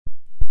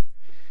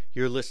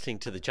You're listening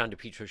to the John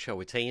DePietro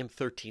Show. It's AM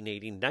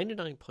 1380,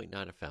 99.9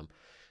 FM.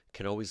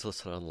 Can always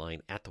listen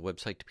online at the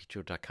website,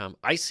 DePietro.com.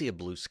 I see a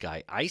blue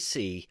sky. I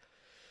see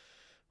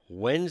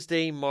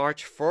Wednesday,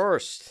 March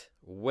 1st.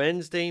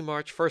 Wednesday,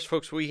 March 1st.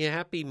 Folks, we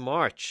happy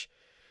March.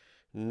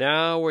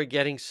 Now we're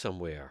getting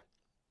somewhere.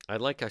 I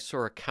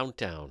saw a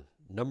countdown.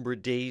 Number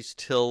of days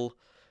till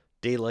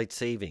daylight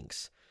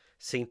savings.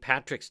 St.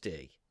 Patrick's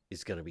Day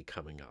is going to be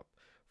coming up.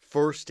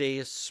 First day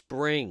of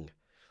spring.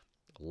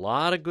 A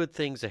lot of good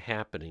things are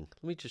happening.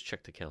 Let me just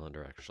check the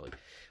calendar, actually.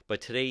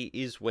 But today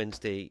is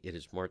Wednesday. It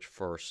is March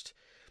 1st.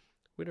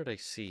 Where did I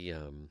see?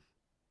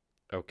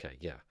 Okay,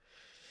 yeah.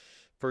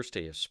 First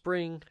day of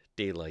spring.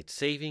 Daylight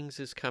savings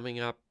is coming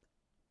up.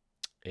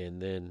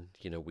 And then,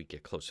 we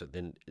get closer.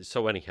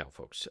 So anyhow,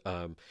 folks,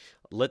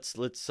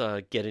 let's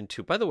get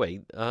into, by the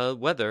way,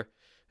 weather.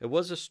 It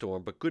was a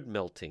storm, but good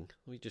melting.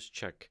 Let me just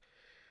check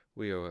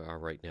where we are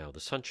right now. The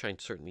sunshine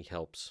certainly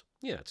helps.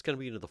 Yeah, it's going to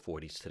be into the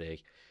 40s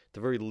today. At the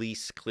very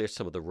least, clear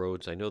some of the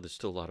roads. I know there's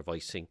still a lot of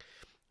icing.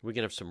 We're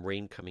going to have some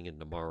rain coming in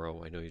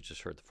tomorrow. I know you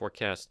just heard the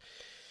forecast.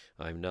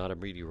 I'm not a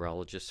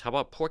meteorologist. How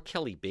about poor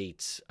Kelly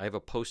Bates? I have a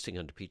posting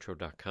on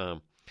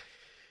DePietro.com.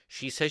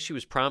 She says she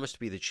was promised to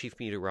be the chief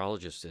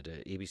meteorologist at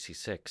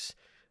ABC6,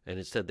 and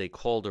instead they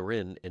called her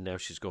in, and now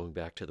she's going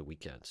back to the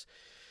weekends.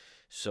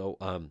 So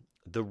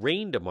the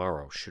rain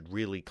tomorrow should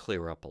really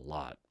clear up a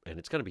lot, and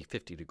it's going to be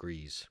 50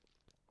 degrees.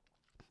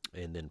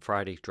 And then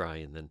Friday dry,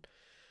 and then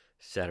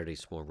Saturday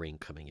some more rain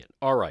coming in.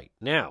 All right,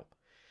 now,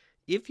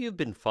 if you've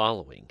been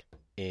following,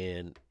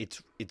 and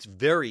it's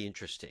very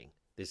interesting,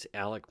 this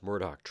Alec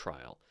Murdaugh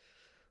trial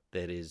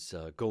that is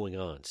going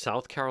on.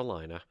 South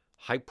Carolina,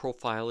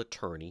 high-profile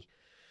attorney,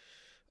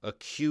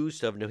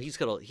 accused of,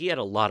 he had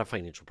a lot of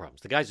financial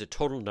problems. The guy's a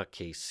total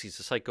nutcase. He's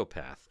a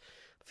psychopath.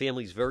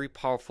 Family's very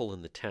powerful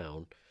in the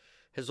town.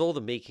 Has all the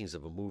makings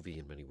of a movie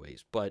in many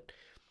ways. But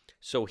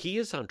so he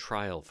is on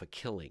trial for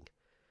killing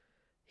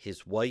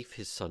his wife,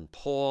 his son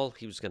Paul.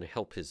 He was going to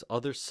help his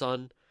other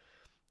son.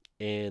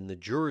 And the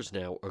jurors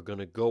now are going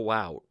to go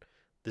out.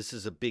 This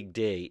is a big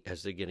day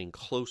as they're getting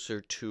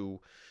closer to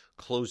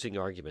closing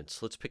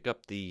arguments. Let's pick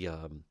up the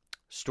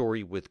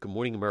story with Good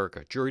Morning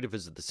America. Jury to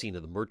visit the scene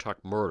of the Murdaugh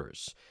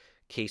murders.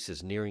 Case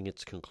is nearing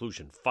its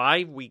conclusion.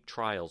 5-week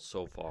trials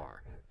so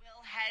far.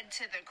 We'll head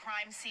to the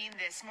crime scene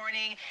this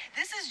morning.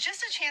 This is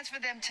just a chance for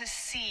them to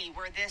see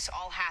where this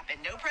all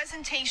happened. No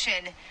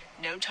presentation,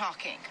 no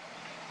talking.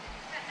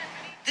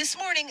 This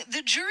morning,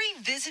 the jury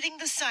visiting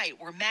the site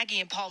where Maggie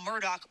and Paul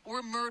Murdaugh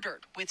were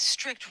murdered with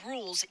strict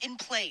rules in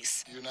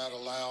place. You're not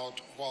allowed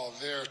while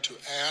there to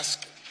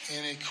ask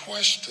any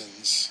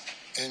questions,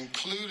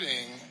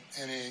 including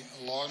any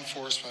law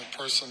enforcement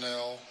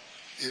personnel.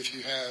 If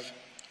you have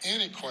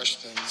any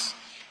questions,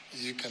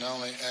 you can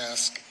only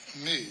ask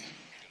me.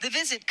 The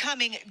visit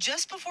coming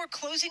just before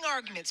closing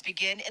arguments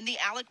begin in the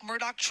Alec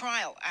Murdaugh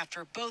trial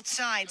after both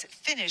sides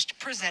finished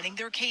presenting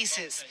their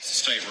cases.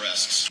 State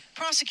rests.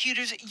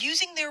 Prosecutors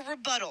using their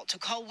rebuttal to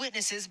call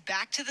witnesses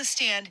back to the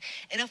stand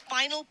in a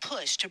final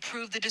push to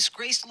prove the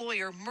disgraced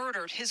lawyer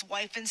murdered his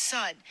wife and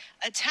son,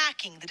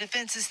 attacking the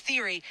defense's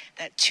theory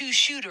that two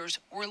shooters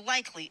were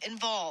likely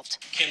involved.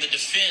 Can the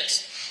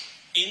defense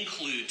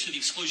include, to the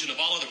exclusion of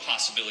all other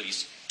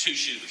possibilities, two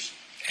shooters?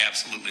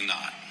 Absolutely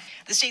not.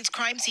 The state's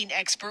crime scene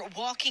expert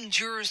walking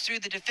jurors through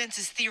the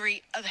defense's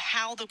theory of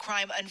how the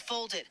crime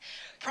unfolded.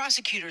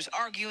 Prosecutors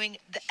arguing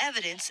the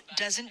evidence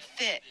doesn't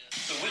fit.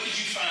 So what did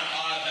you find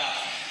odd about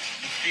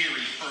the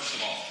theory, first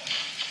of all?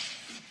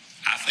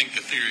 I think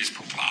the theory is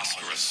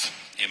preposterous,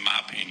 in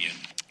my opinion.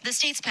 The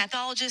state's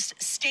pathologist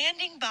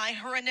standing by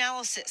her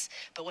analysis,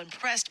 but when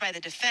pressed by the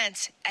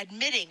defense,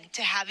 admitting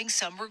to having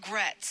some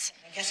regrets.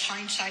 I guess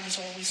hindsight is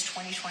always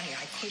 20/20.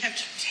 I could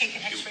have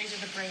taken x-rays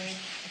of the brain.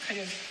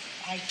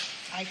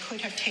 I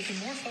could have taken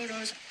more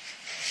photos.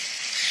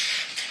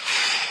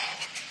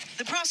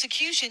 The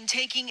prosecution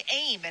taking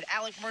aim at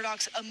Alec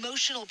Murdaugh's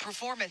emotional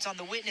performance on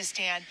the witness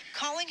stand,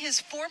 calling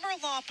his former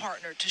law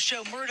partner to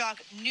show Murdaugh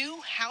knew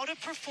how to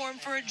perform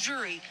for a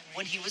jury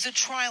when he was a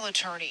trial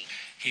attorney.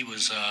 He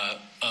was a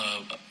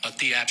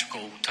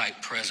theatrical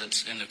type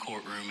presence in the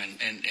courtroom,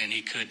 and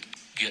he could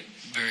get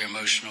very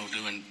emotional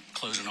doing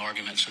closing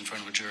arguments in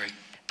front of a jury.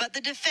 But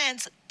the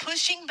defense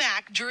pushing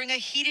back during a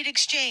heated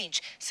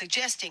exchange,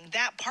 suggesting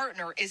that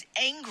partner is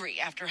angry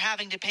after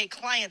having to pay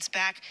clients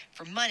back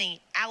for money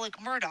Alec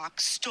Murdaugh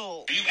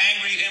stole. Are you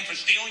angry at him for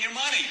stealing your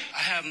money? I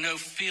have no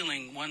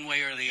feeling one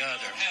way or the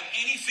other. I don't have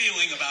any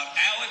feeling about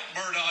Alec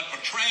Murdaugh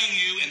betraying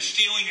you and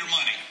stealing your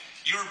money.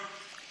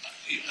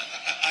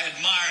 I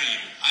admire you.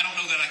 I don't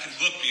know that I can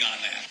look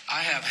beyond that.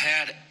 I have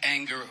had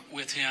anger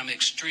with him,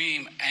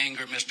 extreme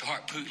anger, Mr.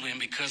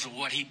 Harpootlian, because of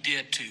what he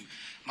did to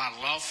my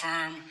law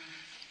firm,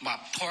 my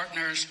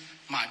partners,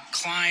 my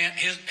client,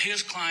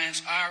 his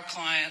clients, our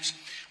clients,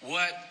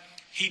 what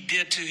he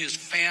did to his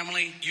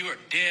family. You are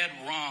dead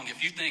wrong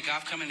if you think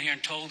I've come in here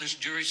and told this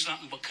jury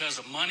something because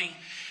of money.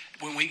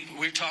 When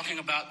we're talking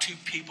about two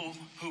people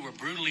who were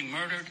brutally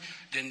murdered,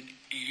 then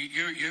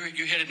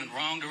you're headed in the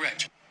wrong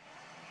direction.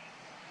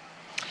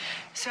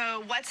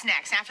 So what's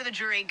next? After the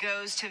jury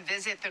goes to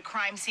visit the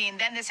crime scene,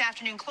 then this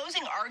afternoon,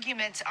 closing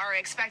arguments are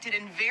expected,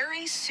 and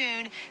very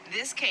soon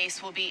this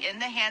case will be in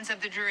the hands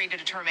of the jury to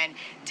determine,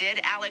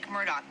 did Alec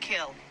Murdaugh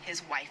kill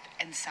his wife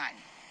and son?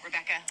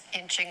 Rebecca?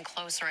 Inching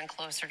closer and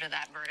closer to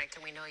that verdict,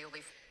 and we know you'll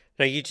be...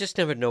 Now, you just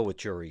never know with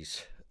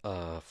juries,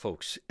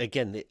 folks.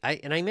 Again,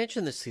 I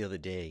mentioned this the other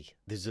day.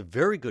 There's a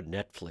very good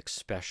Netflix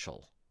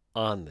special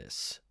on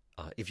this,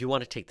 if you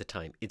want to take the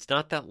time. It's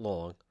not that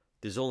long.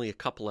 There's only a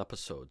couple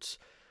episodes.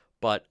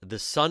 But the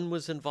son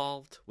was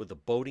involved with a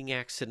boating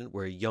accident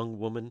where a young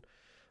woman,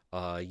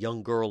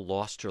 young girl,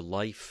 lost her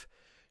life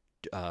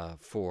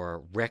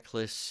for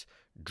reckless,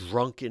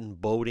 drunken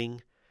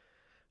boating.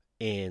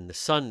 And the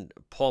son,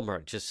 Paul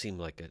Murray, just seemed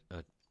like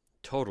a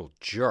total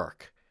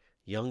jerk,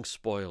 young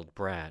spoiled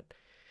brat.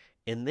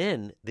 And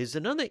then there's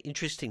another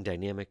interesting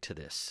dynamic to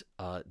this,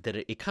 that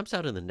it comes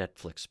out in the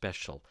Netflix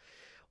special.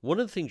 One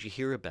of the things you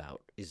hear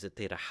about is that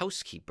they had a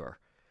housekeeper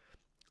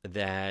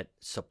that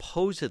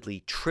supposedly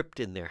tripped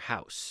in their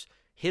house,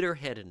 hit her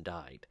head and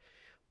died.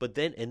 But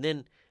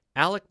then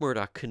Alec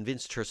Murdaugh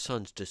convinced her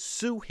sons to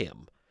sue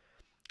him,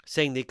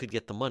 saying they could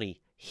get the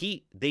money.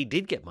 They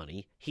did get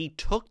money. He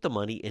took the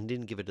money and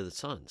didn't give it to the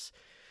sons.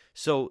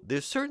 So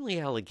there's certainly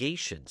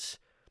allegations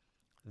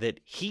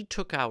that he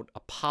took out a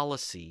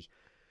policy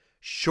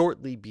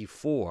shortly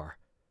before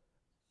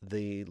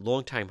the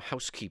longtime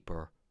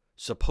housekeeper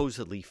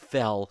supposedly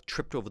fell,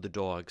 tripped over the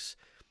dogs,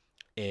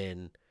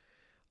 and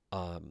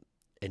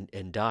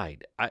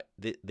died.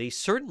 They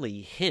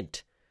certainly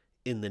hint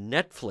in the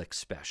Netflix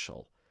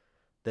special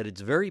that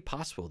it's very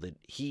possible that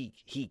he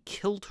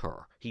killed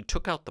her. He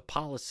took out the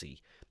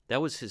policy.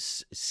 That was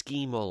his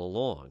scheme all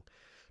along.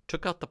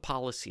 Took out the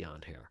policy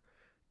on her,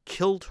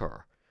 killed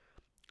her,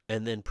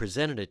 and then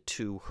presented it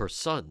to her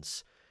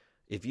sons.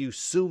 If you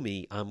sue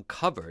me, I'm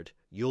covered.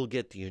 You'll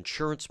get the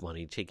insurance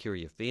money to take care of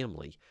your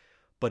family.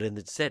 But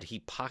instead, he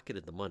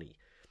pocketed the money.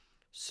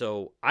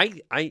 So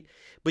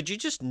but you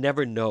just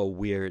never know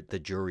where the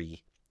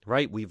jury,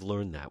 right? We've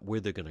learned that, where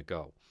they're going to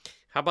go.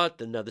 How about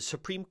the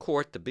Supreme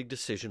Court, the big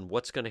decision,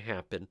 what's going to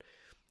happen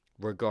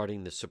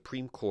regarding the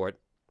Supreme Court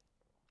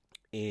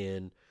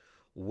and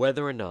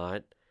whether or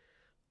not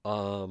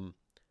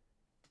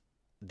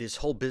this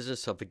whole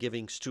business of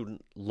forgiving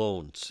student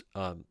loans,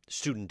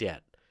 student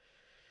debt.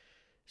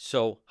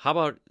 So how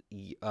about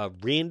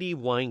Randi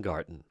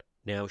Weingarten?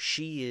 Now,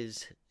 she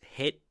is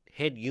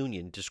head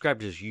union,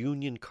 described as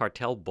union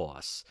cartel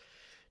boss,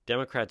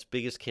 Democrats'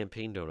 biggest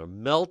campaign donor,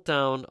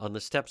 meltdown on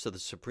the steps of the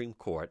Supreme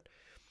Court.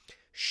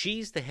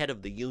 She's the head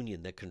of the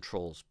union that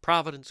controls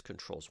Providence,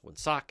 controls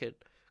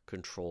Woonsocket,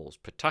 controls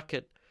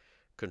Pawtucket,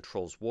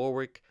 controls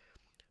Warwick.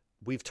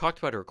 We've talked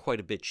about her quite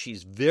a bit.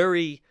 She's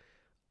very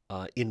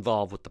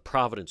involved with the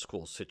Providence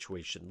school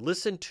situation.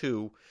 Listen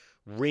to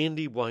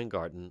Randi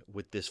Weingarten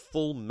with this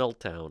full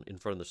meltdown in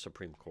front of the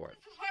Supreme Court.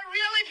 This is what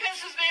really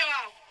pisses me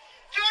off.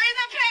 During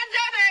the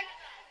pandemic,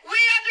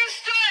 we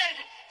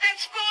understood that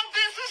small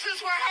businesses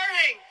were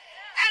hurting,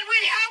 and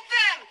we helped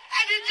them,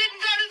 and it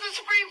didn't go to the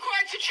Supreme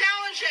Court to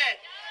challenge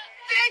it.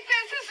 Big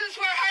businesses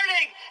were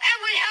hurting, and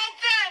we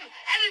helped them,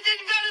 and it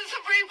didn't go to the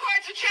Supreme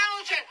Court to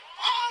challenge it.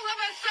 All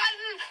of a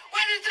sudden,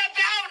 when it's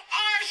about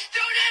our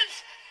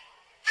students,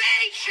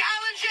 they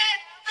challenge it,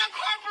 the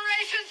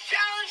corporations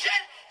challenge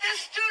it, the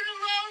student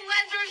loan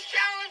lenders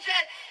challenge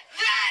it.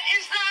 That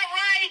is not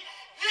right.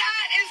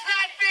 That is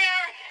not fair.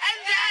 And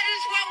that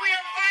is what we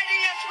are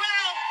fighting as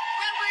well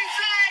when we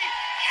say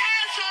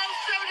cancel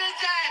student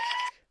debt.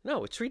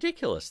 No, it's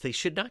ridiculous. They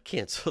should not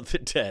cancel the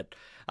debt.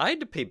 I had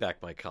to pay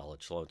back my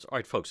college loans. All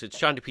right, folks, it's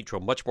John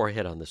DePietro. Much more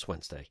ahead on this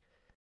Wednesday.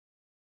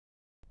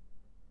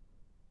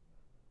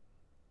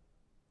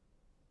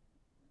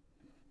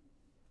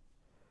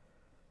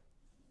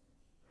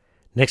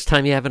 Next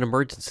time you have an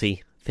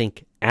emergency,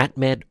 think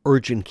AtMed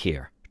Urgent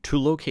Care. 2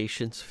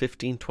 locations,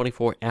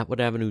 1524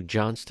 Atwood Avenue,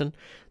 Johnston.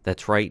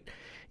 That's right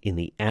in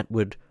the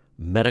Atwood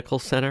Medical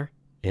Center.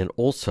 And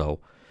also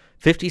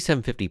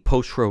 5750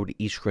 Post Road,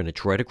 East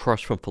Greenwich, right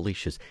across from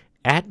Felicia's.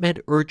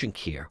 AtMed Urgent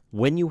Care,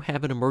 when you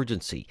have an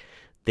emergency,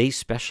 they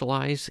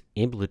specialize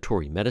in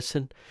ambulatory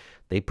medicine.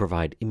 They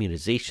provide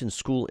immunization,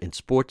 school, and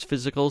sports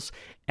physicals.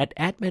 At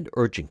AtMed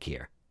Urgent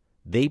Care,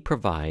 they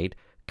provide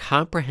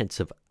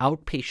comprehensive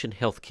outpatient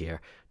health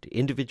care to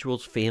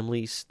individuals,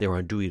 families. They're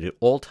on duty at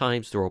all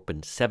times. They're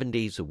open 7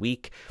 days a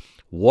week.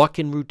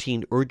 Walk-in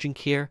routine urgent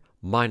care,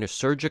 minor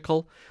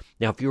surgical.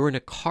 Now, if you're in a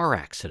car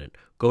accident,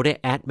 go to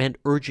AtMed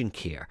Urgent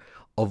Care.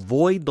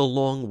 Avoid the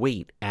long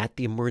wait at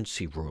the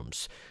emergency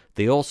rooms.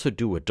 They also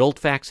do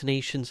adult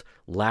vaccinations,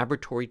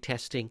 laboratory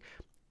testing.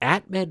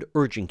 AtMed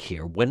Urgent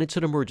Care, when it's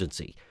an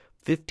emergency,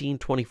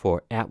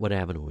 1524 Atwood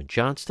Avenue in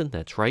Johnston.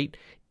 That's right,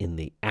 in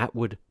the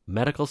Atwood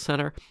Medical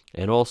Center.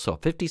 And also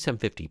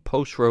 5750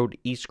 Post Road,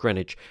 East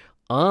Greenwich.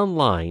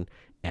 Online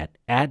at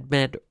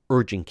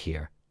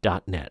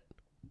atmedurgentcare.net.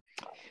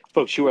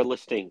 Folks, you are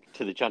listening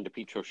to the John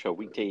DePietro Show.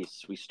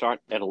 Weekdays, we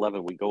start at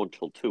 11. We go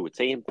until 2. It's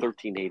AM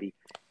 1380,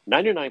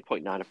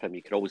 99.9 FM.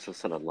 You can always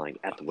listen online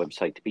at the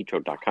website,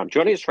 DePietro.com.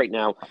 Joining us right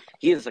now,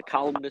 he is a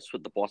columnist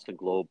with the Boston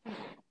Globe.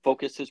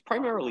 Focuses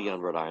primarily on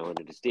Rhode Island.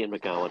 It is Dan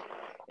McGowan.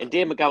 And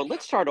Dan McGowan,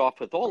 let's start off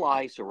with all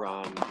eyes are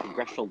on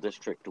Congressional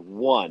District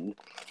 1,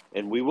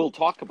 and we will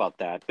talk about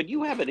that. But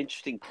you have an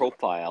interesting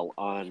profile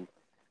on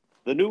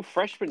the new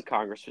freshman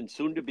congressman,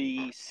 soon to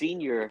be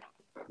senior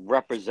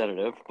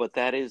representative, but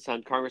that is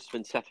on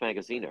Congressman Seth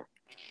Magaziner.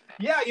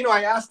 Yeah,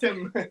 I asked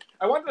him,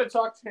 I wanted to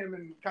talk to him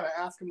and kind of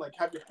ask him, like,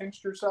 have you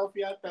pinched yourself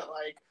yet that,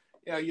 like,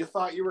 you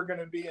thought you were going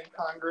to be in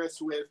Congress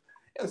with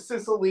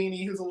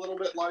Cicilline, who's a little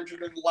bit larger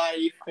than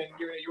life, and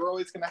you're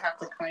always going to have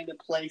to kind of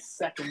play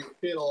second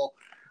fiddle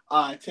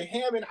to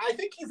him. And I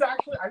think he's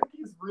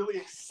really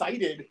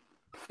excited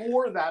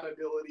for that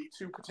ability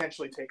to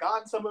potentially take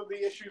on some of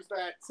the issues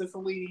that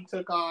Cicilline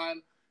took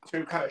on,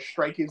 to kind of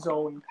strike his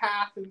own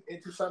path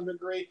into some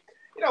degree.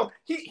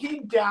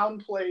 He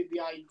downplayed the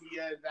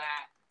idea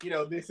that,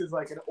 this is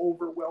like an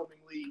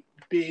overwhelmingly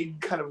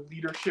big kind of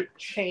leadership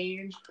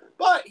change.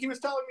 But he was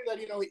telling me that,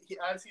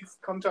 as he's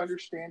come to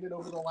understand it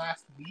over the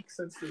last week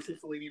since the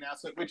Cicilline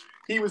announcement, which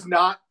he was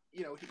not,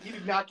 he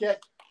did not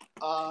get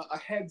a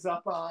heads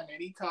up on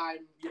any time,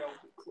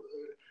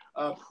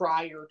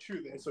 prior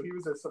to this. So he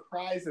was as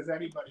surprised as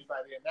anybody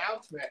by the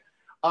announcement.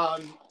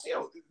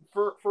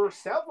 For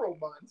several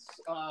months,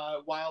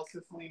 while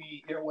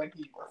Cicilline, when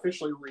he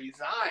officially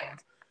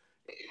resigned,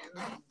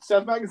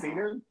 Seth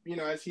Magaziner,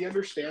 as he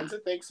understands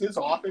it, thinks his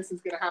office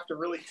is going to have to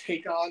really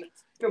take on,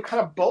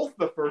 kind of both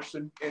the first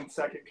and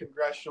second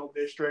congressional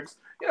districts,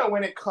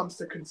 when it comes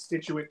to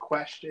constituent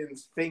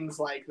questions, things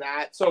like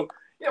that. So,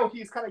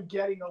 he's kind of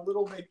getting a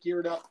little bit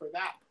geared up for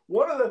that.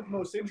 One of the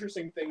most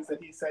interesting things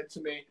that he said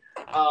to me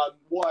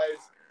was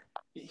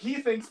he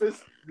thinks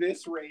this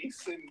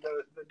race and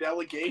the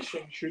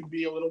delegation should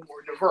be a little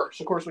more diverse.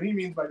 Of course, what he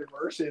means by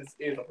diverse is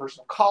a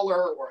person of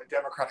color or a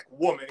Democratic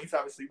woman. He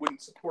obviously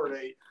wouldn't support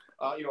a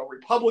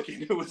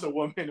Republican who was a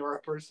woman or a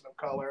person of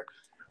color.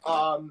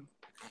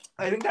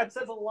 I think that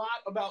says a lot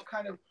about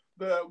kind of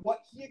what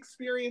he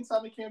experienced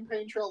on the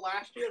campaign trail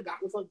last year. That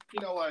was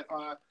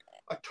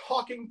a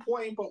talking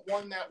point, but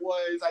one that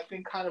was, I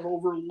think, kind of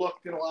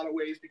overlooked in a lot of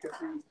ways because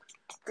he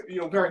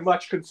was, very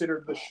much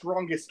considered the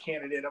strongest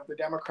candidate of the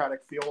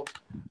Democratic field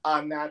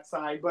on that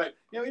side. But,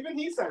 even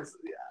he says,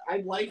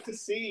 I'd like to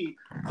see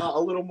a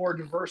little more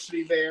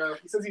diversity there.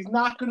 He says he's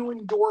not going to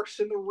endorse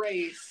in the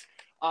race.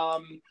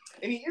 And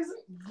he isn't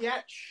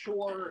yet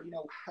sure,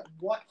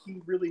 what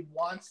he really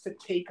wants to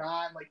take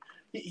on. Like,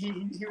 he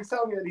was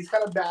telling me that he's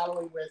kind of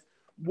battling with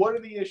what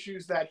are the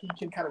issues that he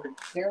can kind of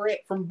inherit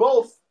from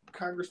both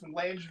Congressman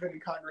Langevin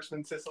and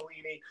Congressman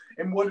Cicilline,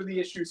 and what are the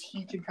issues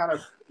he can kind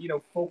of,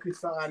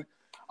 focus on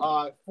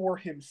for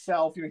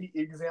himself. The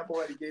example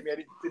that he gave me,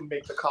 I didn't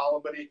make the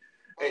column, but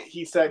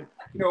he said,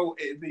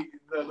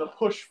 the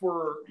push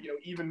for,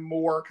 even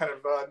more kind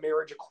of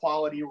marriage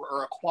equality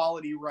or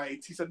equality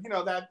rights. He said,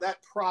 that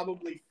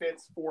probably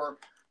fits for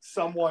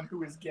someone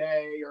who is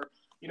gay or,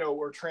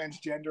 or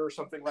transgender or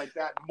something like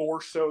that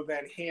more so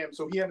than him.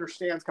 So he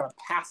understands kind of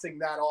passing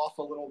that off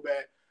a little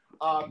bit.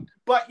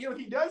 But,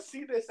 he does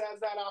see this as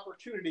that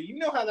opportunity. You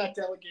know how that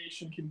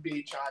delegation can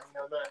be, John.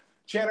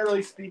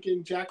 Generally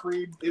speaking, Jack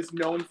Reed is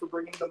known for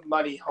bringing the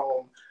money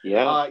home.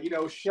 Yeah.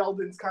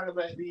 Sheldon's kind of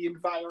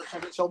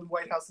Sheldon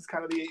Whitehouse is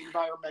kind of the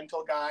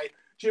environmental guy.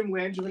 Jim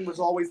Langevin was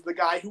always the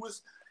guy who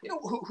was,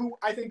 who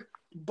I think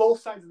both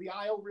sides of the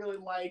aisle really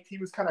liked. He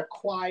was kind of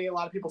quiet. A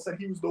lot of people said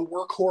he was the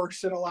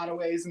workhorse in a lot of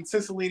ways. And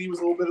Cicilline was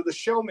a little bit of the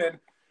showman.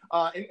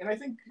 And I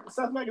think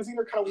Seth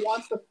Magaziner kind of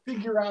wants to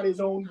figure out his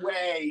own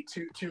way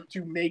to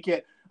make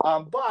it.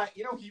 But,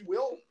 he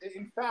will,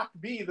 in fact,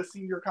 be the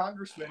senior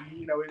congressman,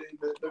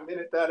 the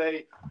minute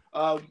that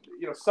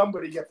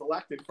somebody gets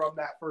elected from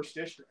that first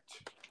district.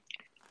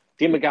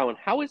 Dan McGowan,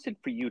 how is it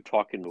for you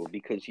talking to him?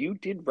 Because you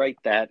did write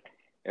that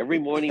every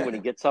morning when he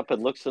gets up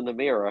and looks in the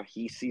mirror,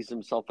 he sees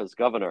himself as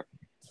governor.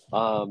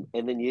 And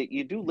then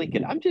you do link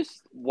it. I'm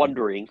just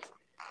wondering,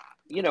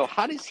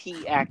 how does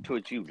he act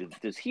towards you?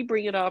 Does he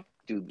bring it up?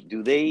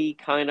 Do they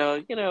kind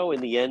of,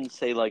 in the end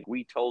say, like,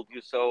 we told you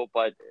so?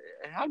 But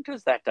how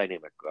does that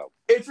dynamic go?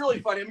 It's really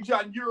funny. I mean,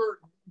 John,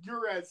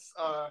 you're as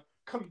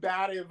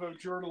combative a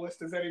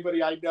journalist as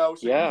anybody I know.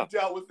 So You've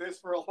dealt with this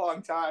for a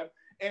long time.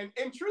 And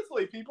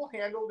truthfully, people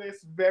handle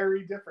this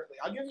very differently.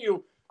 I'll give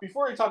you,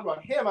 before I talk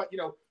about him,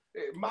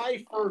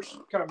 my first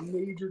kind of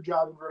major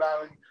job in Rhode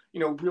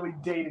Island, really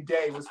day to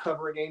day was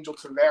covering Angel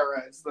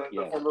Taveras,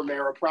 the former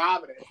mayor of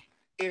Providence.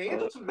 And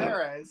Angel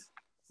Taveras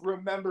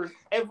remembers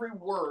every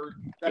word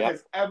that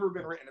has ever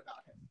been written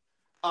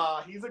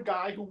about him. He's a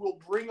guy who will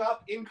bring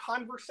up in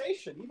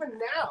conversation, even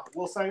now,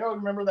 will say, oh,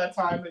 remember that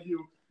time that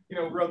you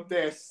wrote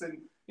this, and,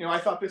 I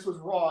thought this was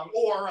wrong,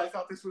 or I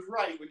thought this was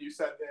right when you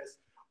said this.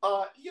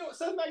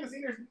 Seth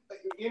Magaziner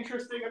is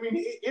interesting. I mean,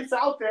 it's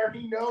out there.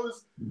 He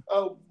knows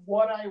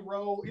what I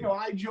wrote.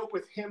 I joke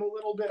with him a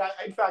little bit.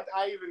 In fact,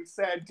 I even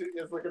said,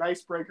 as like an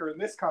icebreaker in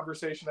this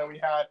conversation that we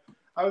had,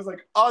 I was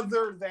like,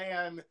 other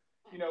than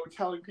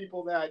telling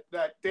people that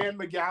Dan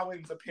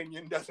McGowan's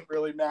opinion doesn't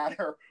really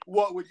matter.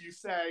 What would you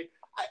say?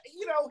 I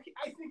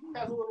think he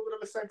has a little bit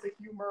of a sense of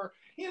humor.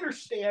 He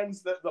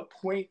understands the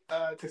point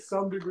to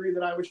some degree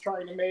that I was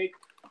trying to make.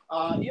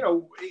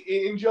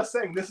 In just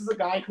saying, this is a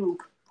guy who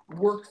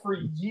worked for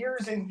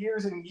years and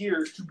years and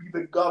years to be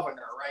the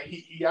governor, right?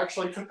 He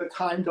actually took the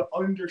time to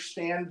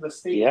understand the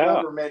state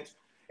government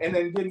and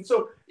then didn't.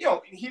 So,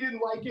 he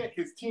didn't like it.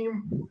 His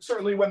team,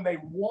 certainly when they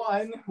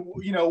won,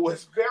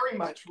 was very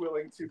much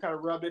willing to kind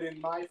of rub it in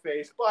my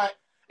face. But,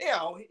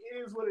 it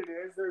is what it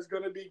is. There's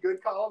going to be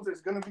good columns.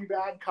 There's going to be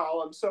bad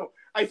columns. So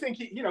I think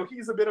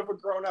he's a bit of a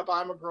grown-up.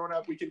 I'm a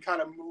grown-up. We can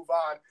kind of move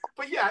on.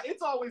 But yeah,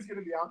 it's always going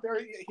to be out there.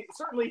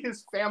 Certainly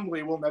his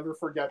family will never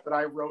forget that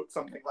I wrote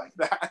something like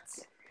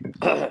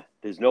that.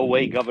 There's no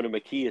way Governor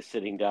McKee is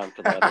sitting down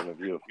for that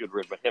interview if you'd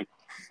read about him.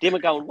 Dan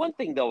McGowan, one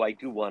thing, though, I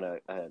do want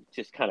to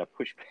just kind of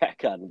push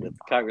back on with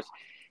Congress.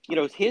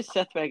 Here's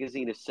Seth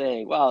Magazine is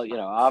saying, well,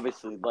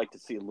 obviously we'd like to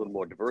see a little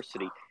more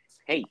diversity.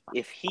 Hey,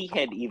 if he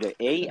had either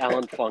A,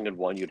 Alan Fung had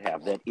won, you'd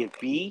have that. If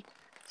B,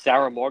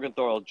 Sarah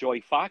Morgenthau or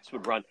Joy Fox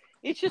would run,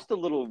 it's just a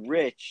little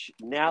rich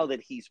now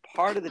that he's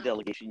part of the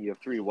delegation. You have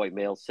 3 white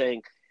males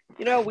saying,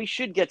 we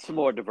should get some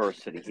more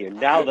diversity here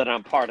now that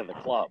I'm part of the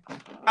club.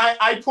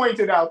 I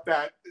pointed out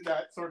that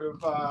sort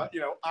of,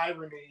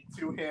 irony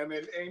to him,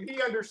 and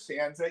he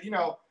understands it.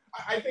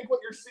 I think what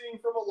you're seeing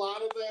from a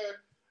lot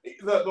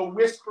of the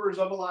whispers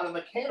of a lot of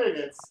the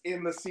candidates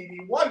in the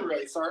CD1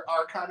 race are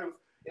kind of,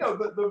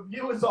 the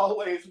view is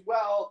always,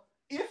 well,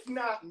 if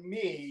not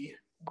me,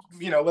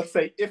 let's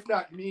say, if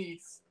not me,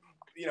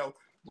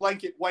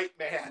 blanket white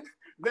man,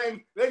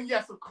 then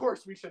yes, of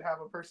course we should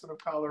have a person of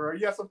color, or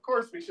yes, of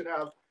course we should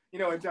have,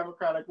 a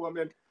Democratic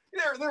woman.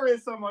 There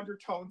is some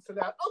undertones to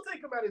that. I'll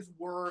take him at his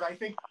word. I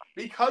think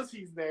because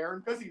he's there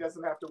and because he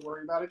doesn't have to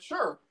worry about it,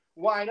 sure,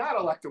 why not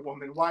elect a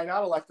woman? Why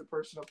not elect a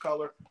person of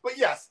color? But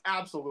yes,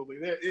 absolutely.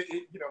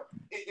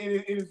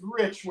 It is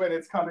rich when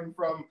it's coming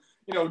from,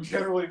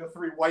 generally the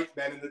 3 white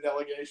men in the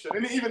delegation.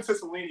 And even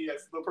Cicilline,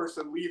 as the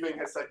person leaving,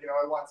 has said,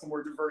 I want some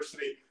more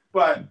diversity.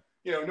 But,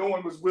 no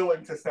one was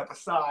willing to step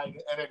aside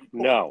at any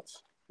point.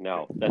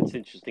 No, that's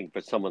interesting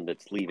for someone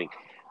that's leaving.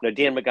 Now,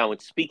 Dan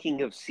McGowan,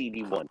 speaking of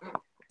CD1,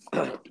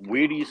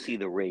 where do you see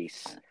the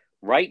race?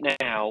 Right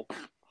now,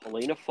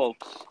 Helena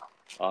Foulkes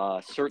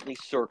certainly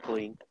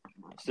circling.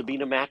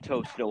 Sabina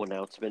Matos, no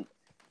announcement.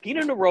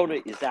 Peter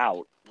Neronha is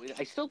out.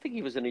 I still think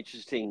he was an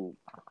interesting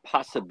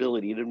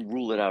possibility. He didn't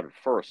rule it out at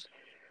first.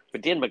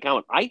 But Dan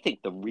McGowan, I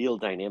think the real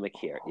dynamic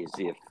here is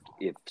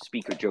if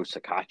Speaker Joe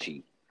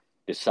Shekarchi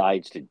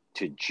decides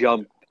to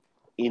jump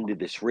into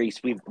this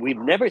race. We've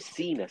never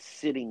seen a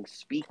sitting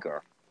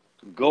speaker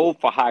go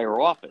for higher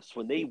office.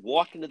 When they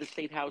walk into the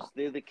State House,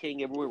 they're the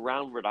king. Everywhere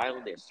around Rhode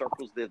Island, their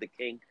circles, they're the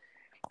king.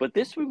 But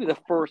this would be the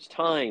first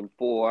time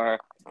for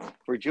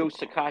Joe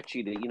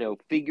Shekarchi to,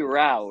 figure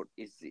out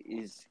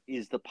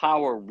is the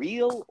power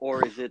real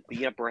or is it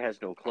the emperor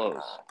has no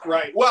clothes?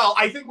 Right. Well,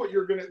 I think what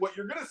you're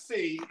gonna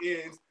see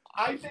is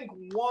I think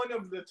one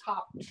of the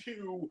top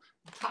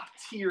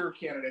tier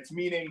candidates,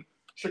 meaning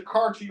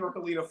Shekarchi or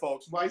Helena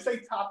Foulkes. When I say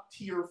top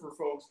tier for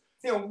folks,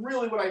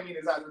 really what I mean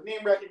is either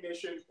name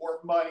recognition or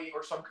money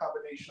or some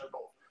combination of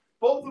both.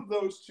 Both of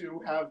those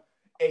two have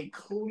a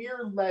clear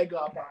leg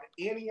up on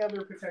any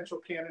other potential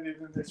candidate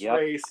in this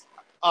race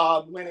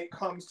when it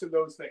comes to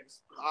those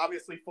things.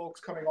 Obviously, Foulkes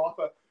coming off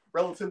a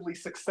relatively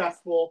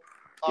successful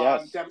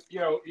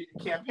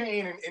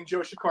campaign, and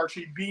Joe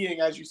Shekarchi being,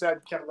 as you said,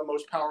 kind of the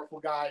most powerful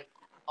guy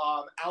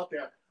out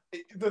there.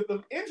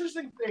 The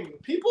interesting thing,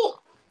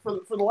 people for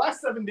the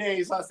last 7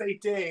 days, last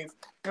 8 days,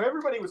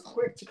 everybody was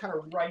quick to kind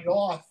of write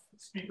off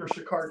Speaker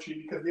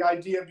Shekarchi because the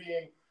idea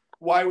being,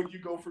 why would you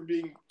go from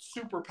being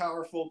super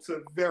powerful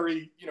to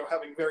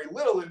having very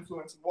little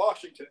influence in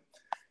Washington?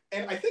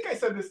 And I think I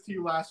said this to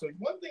you last week.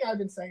 One thing I've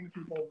been saying to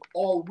people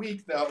all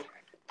week, though,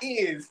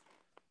 is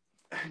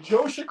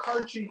Joe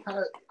Shekarchi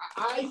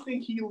I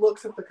think he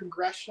looks at the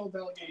congressional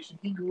delegation.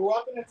 He grew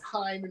up in a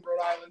time in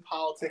Rhode Island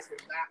politics when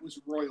that was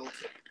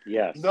royalty.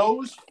 Yes.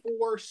 Those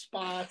 4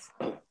 spots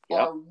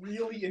are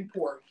really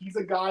important. He's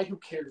a guy who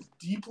cares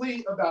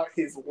deeply about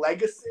his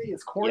legacy.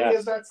 As corny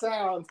as that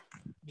sounds,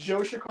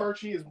 Joe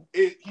Shekarchi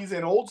he's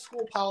an old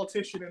school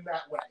politician in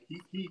that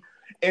way.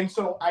 And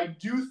so I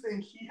do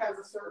think he has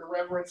a certain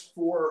reverence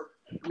for,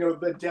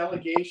 the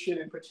delegation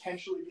and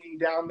potentially being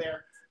down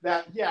there.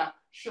 That,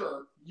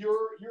 sure,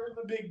 you're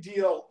the big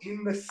deal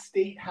in the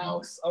State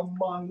House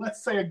among,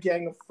 let's say, a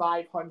gang of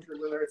 500,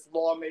 whether it's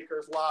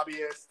lawmakers,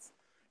 lobbyists,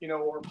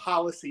 or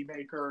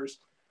policymakers.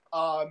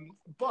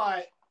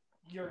 But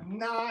you're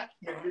not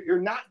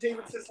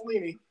David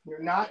Cicilline.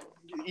 You're not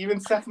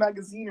even Seth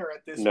Magaziner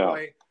at this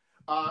point.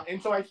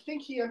 And so I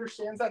think he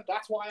understands that.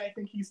 That's why I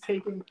think he's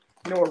taking,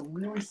 a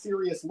really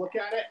serious look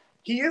at it.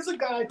 He is a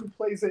guy who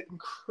plays it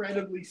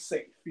incredibly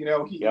safe.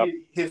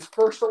 His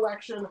first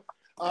election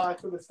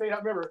to the state. I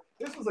remember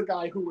this was a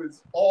guy who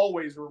was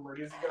always rumored.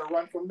 Is he going to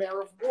run for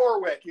mayor of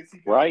Warwick? Is he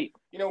going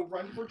to,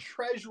 run for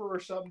treasurer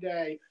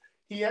someday?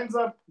 he ends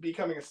up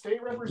becoming a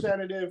state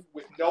representative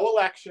with no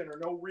election or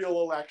no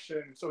real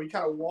election. So he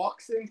kind of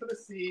walks into the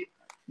seat.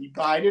 He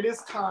bided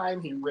his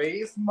time. He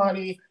raised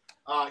money.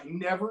 He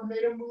never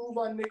made a move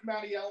on Nick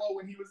Mattiello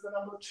when he was the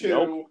number 2.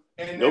 Nope.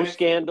 And no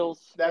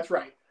scandals. That's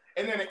right.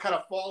 And then it kind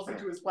of falls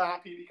into his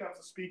lap. He becomes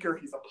a speaker.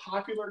 He's a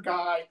popular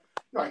guy.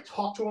 I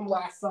talked to him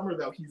last summer,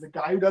 though. He's a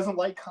guy who doesn't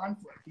like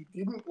conflict. He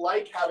didn't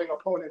like having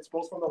opponents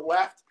both from the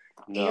left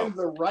and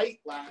the right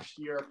last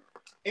year.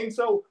 And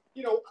so,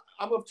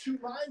 I'm of two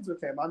minds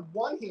with him. On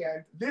one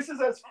hand, this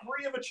is as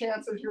free of a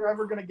chance as you're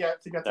ever going to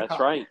get to That's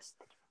Congress.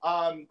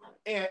 Right.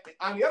 And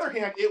on the other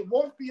hand, it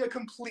won't be a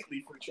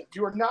completely free chance.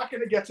 You are not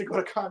going to get to go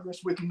to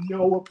Congress with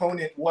no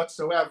opponent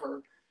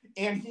whatsoever.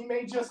 And he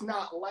may just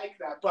not like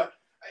that. But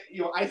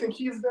I think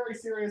he's very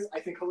serious. I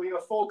think Helena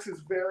Foulkes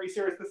is very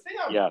serious.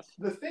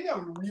 The thing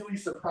I'm really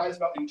surprised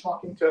about in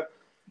talking to,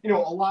 a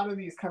lot of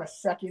these kind of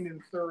second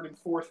and third and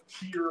fourth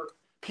tier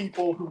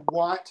people who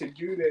want to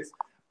do this,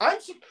 I'm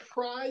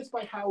surprised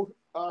by how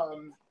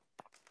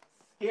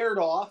scared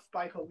off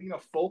by Helena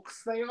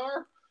Foulkes they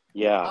are.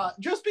 Yeah.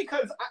 Just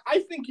because I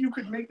think you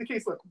could make the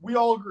case. Look, we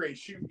all agree.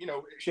 She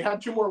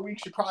had 2 more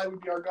weeks. She probably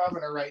would be our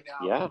governor right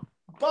now. Yeah.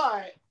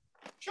 But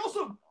she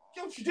also.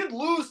 She did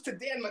lose to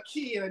Dan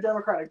McKee in a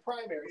Democratic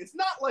primary. It's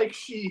not like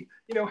she,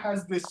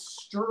 has this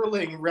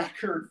sterling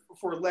record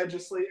for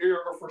legislature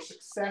or for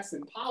success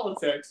in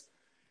politics.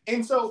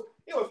 And so,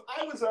 if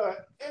I was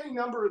any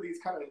number of these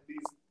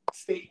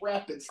state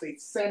rep and state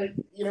senate,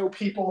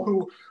 people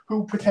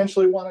who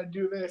potentially want to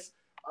do this,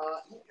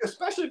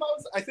 especially if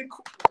I think,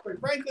 quite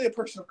frankly, a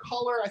person of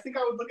color, I think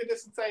I would look at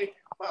this and say,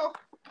 well,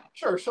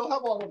 sure, she'll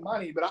have all the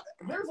money, but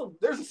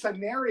there's a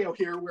scenario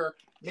here where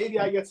maybe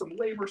I get some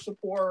labor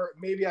support,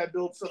 maybe I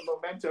build some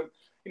momentum.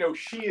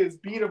 She is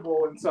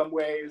beatable in some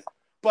ways,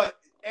 but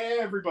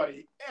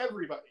everybody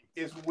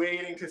is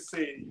waiting to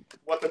see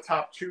what the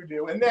top 2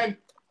 do. And then,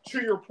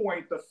 to your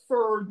point, the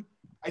third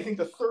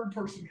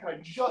person kind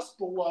of just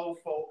below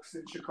Foulkes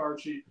in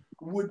Shekarchi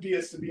would be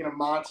a Sabina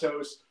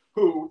Matos,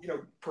 who,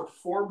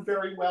 performed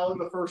very well in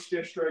the 1st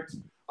district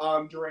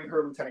during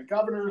her lieutenant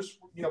governors,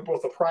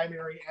 both the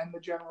primary and the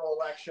general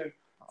election,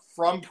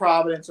 from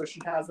Providence, so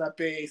she has that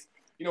base.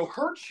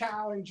 Her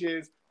challenge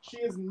is she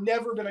has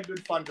never been a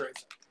good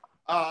fundraiser.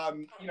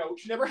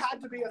 She never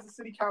had to be as a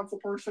city council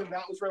person.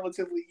 That was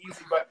relatively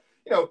easy. But,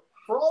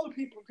 for all the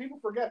people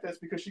forget this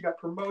because she got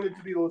promoted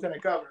to be the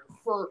lieutenant governor.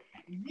 For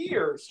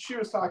years, she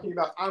was talking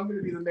about, I'm going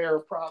to be the mayor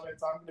of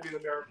Providence. I'm going to be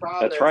the mayor of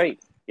Providence. That's right.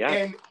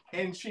 Yeah.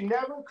 And she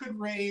never could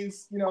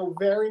raise,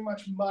 very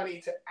much money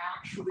to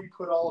actually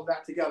put all of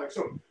that together.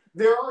 So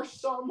there are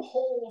some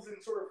holes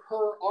in sort of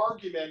her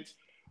argument,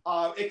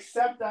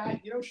 except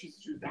that, she's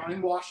down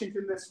in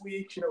Washington this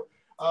week,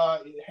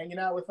 hanging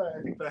out with,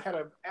 I think, the head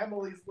of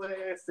Emily's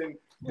List, and,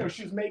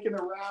 she's making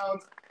the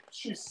rounds.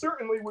 She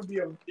certainly would be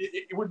a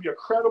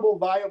credible,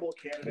 viable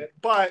candidate,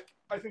 but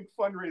I think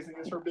fundraising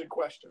is her big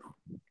question.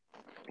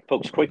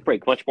 Folks, quick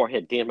break. Much more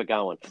ahead. Dan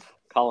McGowan,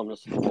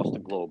 columnist of the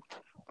Boston Globe,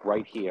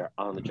 right here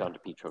on the John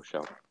DePietro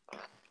Show.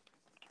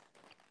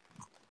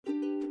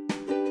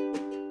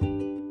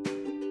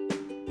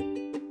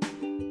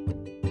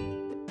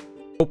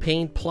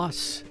 Propane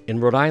Plus in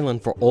Rhode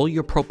Island for all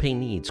your propane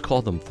needs.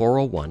 Call them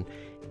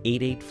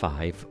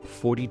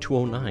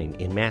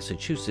 401-885-4209. In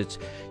Massachusetts,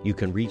 you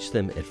can reach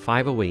them at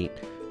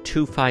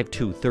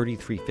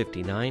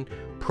 508-252-3359.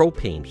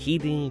 Propane,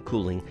 heating and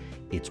cooling.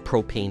 It's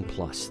Propane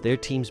Plus. Their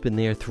team's been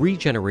there 3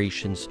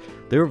 generations.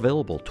 They're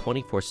available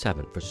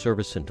 24/7 for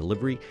service and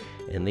delivery,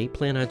 and they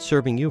plan on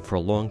serving you for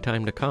a long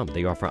time to come.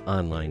 They offer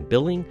online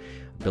billing,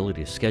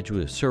 ability to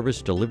schedule a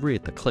service delivery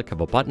at the click of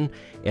a button,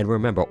 and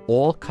remember,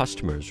 all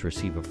customers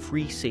receive a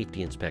free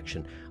safety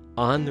inspection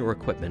on their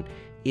equipment.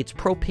 It's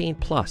Propane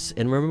Plus,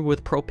 and remember,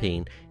 with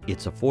propane,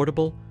 it's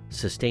affordable,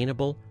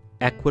 sustainable,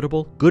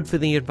 equitable, good for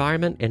the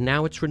environment, and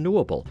now it's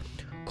renewable.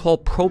 Call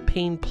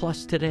Propane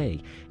Plus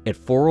today at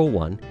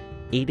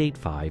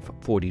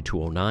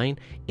 401-885-4209.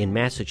 In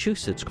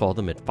Massachusetts, call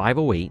them at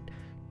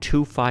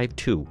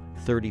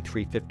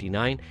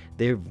 508-252-3359.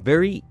 They're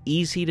very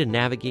easy to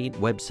navigate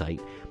website.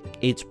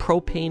 It's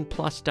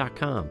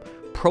propaneplus.com.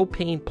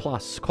 Propane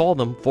Plus. Call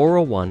them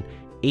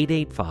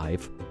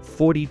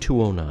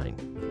 401-885-4209.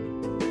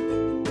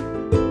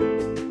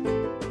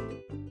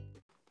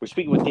 We're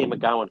speaking with Dan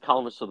McGowan,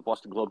 columnist of the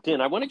Boston Globe.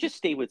 Dan, I want to just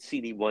stay with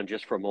CD1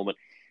 just for a moment.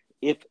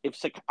 I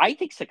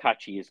think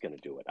Shekarchi is going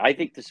to do it. I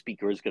think the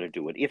speaker is going to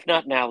do it. If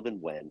not now,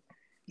 then when?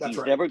 He's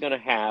never going to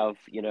have,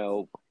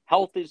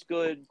 health is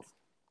good,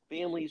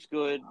 family's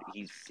good.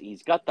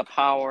 He's got the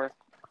power.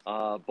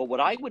 But what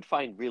I would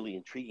find really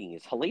intriguing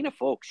is Helena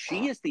Foulkes.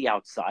 She is the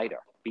outsider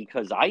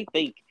because I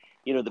think,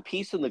 the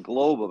piece in the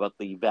Globe about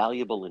the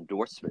valuable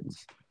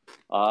endorsements,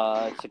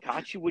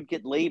 Shekarchi would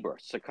get labor.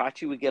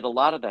 Shekarchi would get a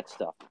lot of that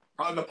stuff.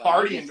 On the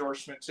party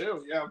endorsement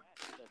too, yeah.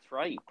 That's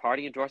right,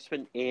 party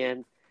endorsement.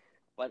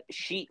 But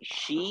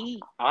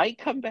I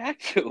come back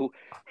to,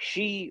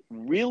 she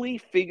really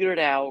figured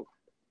out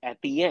at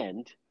the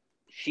end.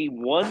 She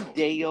won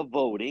day of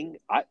voting.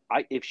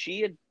 If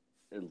she had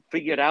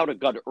figured out a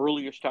got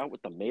earlier start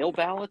with the mail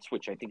ballots,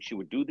 which I think she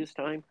would do this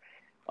time.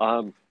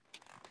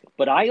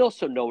 But I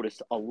also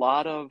noticed a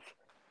lot of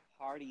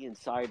party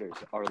insiders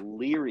are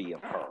leery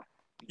of her.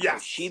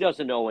 Yes. She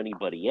doesn't know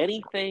anybody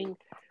anything.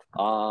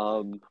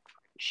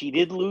 She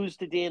did lose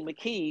to Dan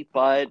McKee,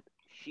 but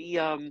she,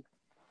 I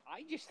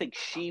just think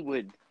she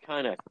would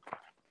kind of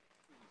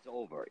freeze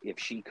over if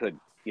she could,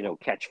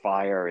 catch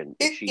fire and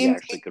if she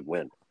actually could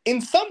win.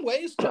 In some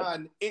ways,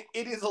 John, it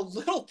is a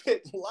little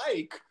bit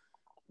like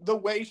the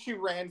way she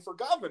ran for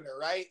governor,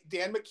 right?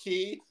 Dan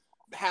McKee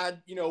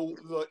had,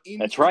 the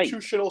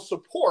institutional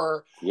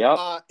support.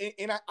 Yeah.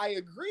 And I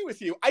agree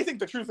with you. I think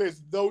the truth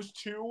is those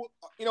two,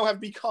 have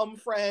become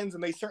friends,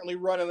 and they certainly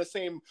run in the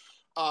same,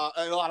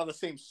 a lot of the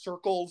same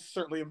circles,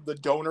 certainly the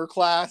donor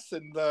class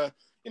and the,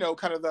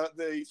 kind of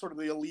the sort of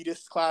the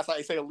elitist class.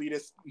 I say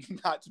elitist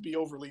not to be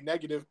overly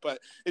negative, but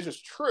it's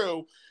just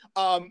true.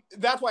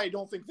 That's why I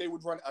don't think they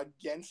would run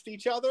against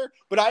each other.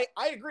 But I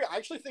agree. I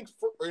actually think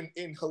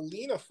in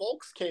Helena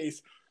Folk's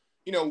case,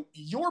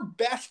 your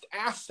best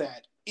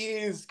asset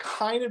is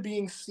kind of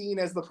being seen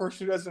as the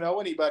person who doesn't owe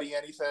anybody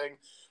anything.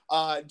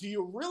 Do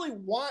you really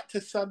want to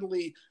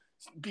suddenly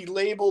be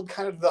labeled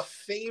kind of the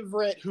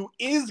favorite who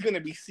is going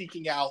to be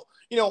seeking out,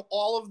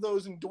 all of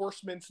those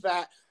endorsements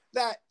that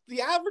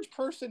the average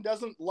person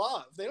doesn't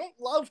love? They don't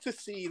love to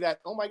see that,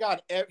 oh my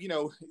God,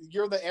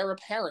 you're the heir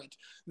apparent.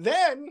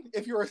 Then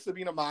if you're a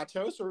Sabina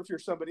Matos or if you're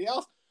somebody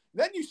else,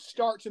 then you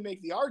start to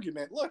make the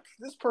argument, look,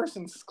 this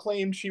person's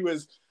claimed she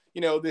was,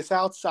 this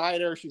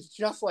outsider. She's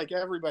just like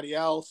everybody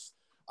else.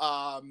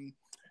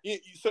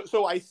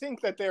 So I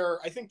think that there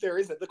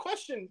is the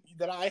question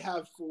that I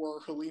have for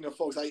Helena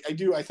Folks. I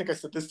think I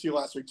said this to you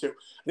last week too.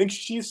 I think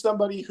she's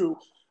somebody who,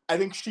 I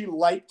think she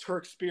liked her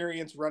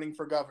experience running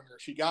for governor.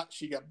 She got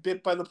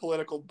bit by the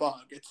political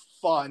bug. It's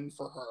fun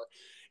for her.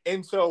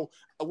 And so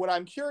what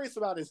I'm curious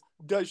about is,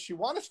 does she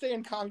want to stay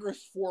in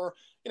Congress for,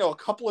 a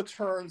couple of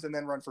terms and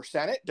then run for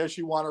Senate? Does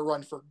she want to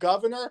run for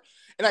governor?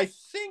 And I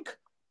think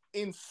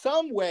in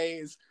some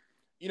ways,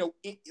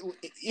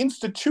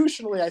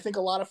 institutionally, I think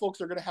a lot of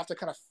folks are going to have to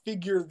kind of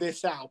figure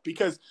this out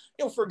because,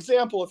 for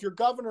example, if you're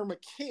Governor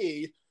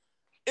McKee,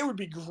 it would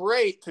be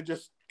great to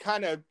just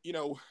kind of,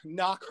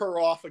 knock her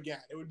off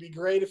again. It would be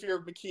great if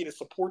you're McKee to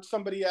support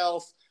somebody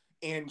else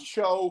and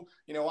show,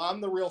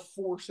 I'm the real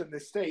force in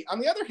this state. On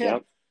the other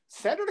hand,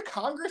 send her to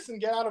Congress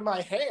and get out of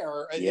my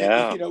hair,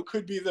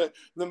 could be the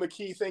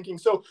McKee thinking.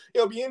 So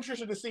it'll be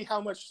interesting to see how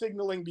much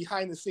signaling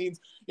behind the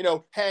scenes,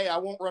 hey, I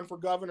won't run for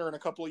governor in a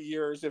couple of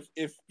years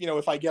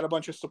if I get a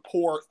bunch of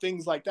support,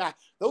 things like that.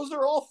 Those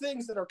are all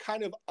things that are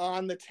kind of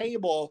on the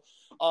table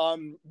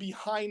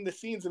behind the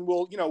scenes, and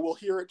we'll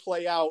hear it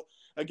play out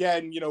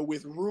again,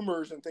 with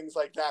rumors and things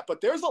like that. But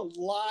there's a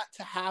lot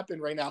to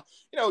happen right now.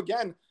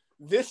 Again,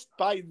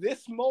 by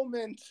this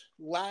moment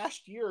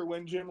last year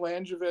when Jim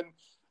Langevin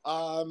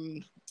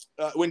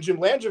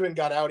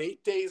got out,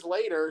 8 days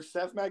later,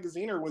 Seth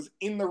Magaziner was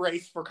in the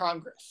race for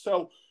Congress.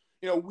 So,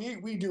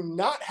 we do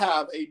not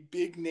have a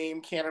big name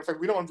candidate. In fact,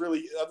 we don't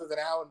really, other than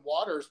Alan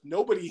Waters,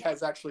 nobody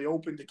has actually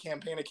opened a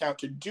campaign account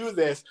to do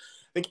this.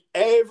 I think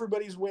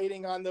everybody's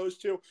waiting on those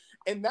two.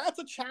 And that's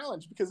a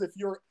challenge because if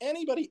you're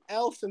anybody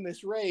else in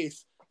this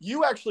race,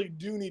 you actually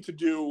do need to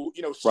do,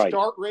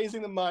 start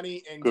raising the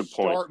money and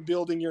start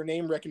building your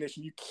name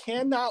recognition. You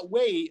cannot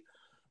wait.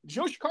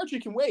 Joe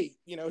Shekarchi can wait.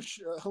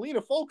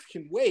 Helena Folks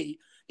can wait.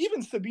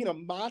 Even Sabina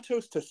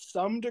Matos to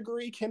some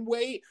degree can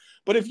wait.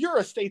 But if you're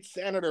a state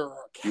senator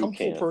or a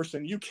council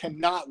person, you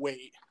cannot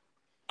wait.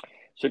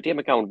 So, Dan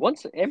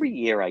McGowan, every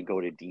year I go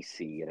to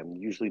D.C. and I'm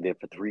usually there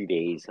for 3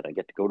 days, and I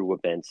get to go to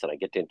events and I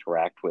get to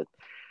interact with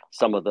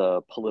some of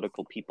the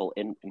political people.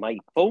 And my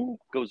phone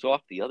goes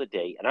off the other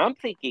day, and I'm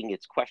thinking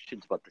it's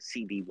questions about the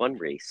CD1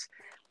 race,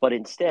 but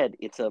instead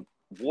it's a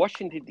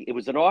Washington. It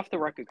was an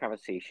off-the-record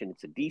conversation.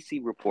 It's a D.C.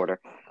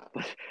 reporter,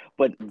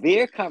 but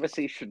their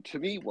conversation to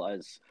me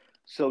was,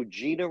 so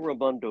Gina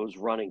Raimondo's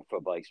running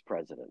for vice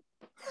president.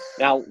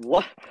 Now,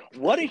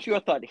 what is your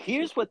thought?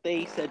 Here's what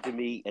they said to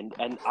me, and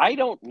I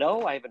don't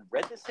know. I haven't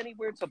read this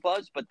anywhere. It's a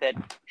buzz, but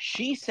that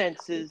she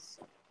senses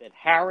that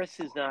Harris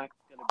is not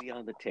going to be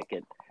on the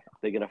ticket.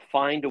 They're going to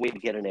find a way to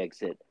get an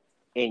exit,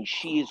 and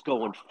she is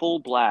going full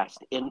blast.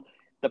 In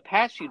the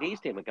past few days,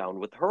 Dan McGowan,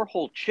 with her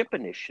whole CHIP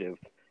initiative,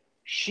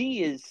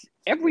 she is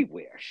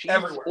everywhere. She's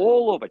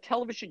all over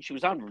television. She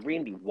was on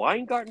Randy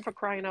Weingarten, for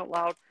crying out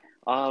loud.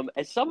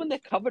 As someone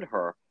that covered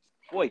her,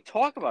 boy,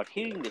 talk about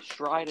hitting the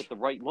stride at the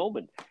right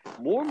moment.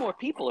 More and more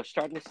people are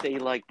starting to say,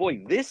 like,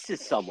 boy, this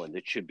is someone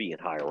that should be in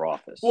higher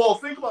office. Well,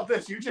 think about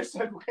this. You just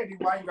said Randy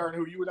Weingarten,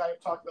 who you and I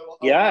have talked about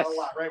a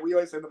lot, right? We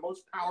always say the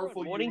most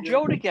powerful Morning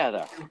Joe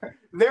together.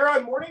 They're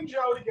on Morning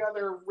Joe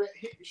together,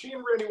 she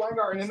and Randy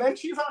Weingarten, and then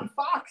she's on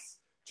Fox,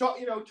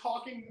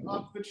 talking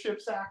up the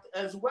CHIPS Act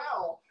as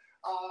well.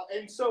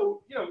 And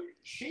so,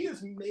 she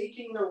is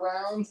making the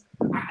rounds.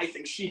 I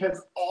think she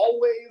has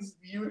always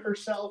viewed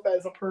herself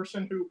as a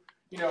person who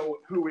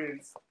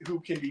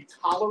can be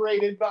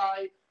tolerated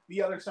by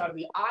the other side of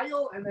the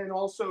aisle. And then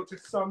also to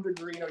some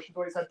degree, she's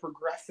always had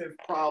progressive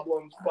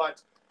problems,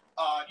 but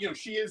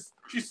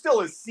she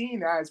still is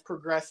seen as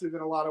progressive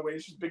in a lot of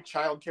ways. She's a big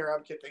child care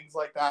advocate, things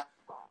like that.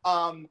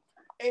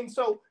 And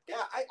so,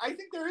 yeah, I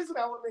think there is an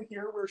element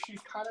here where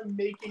she's kind of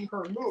making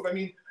her move. I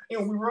mean,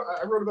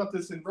 I wrote about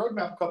this in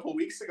Roadmap a couple of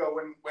weeks ago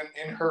when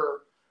in her,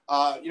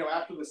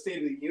 after the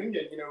State of the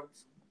Union,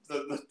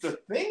 the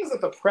things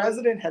that the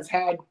president has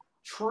had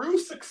true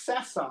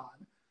success on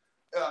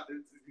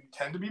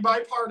tend to be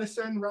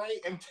bipartisan, right?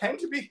 And tend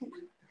to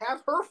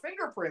have her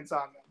fingerprints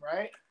on them,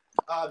 right?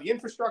 The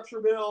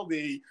infrastructure bill,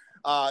 the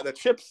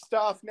CHIPS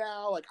stuff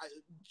now,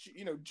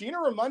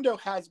 Gina Raimondo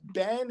has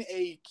been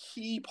a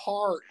key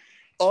part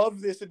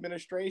of this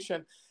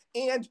administration.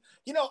 And,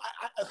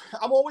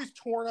 I'm always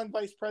torn on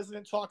vice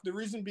president talk. The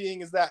reason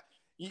being is that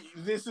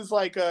this is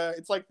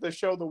it's like the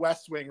show The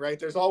West Wing, right?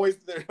 There's always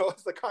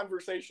the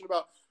conversation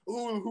about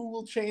who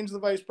will change the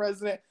vice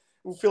president.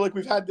 We feel like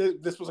we've had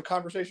this was a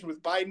conversation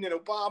with Biden and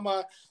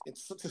Obama.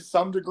 It's to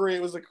some degree,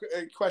 it was a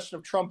question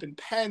of Trump and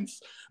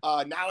Pence.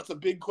 Now it's a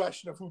big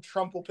question of who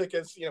Trump will pick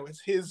as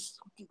his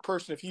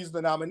person if he's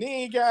the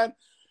nominee again.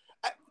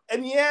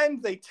 In the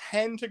end, they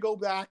tend to go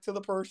back to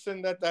the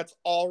person that's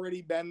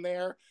already been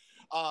there.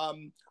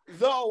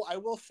 Though I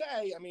will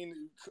say, I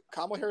mean,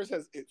 Kamala Harris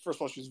first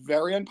of all, she's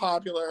very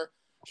unpopular.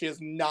 She has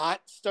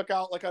not stuck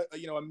out like a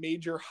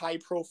major high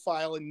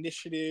profile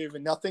initiative,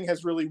 and nothing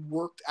has really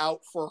worked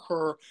out for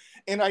her.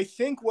 And I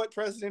think what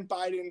President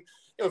Biden,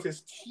 if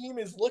his team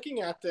is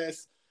looking at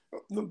this,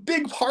 the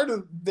big part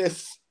of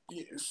this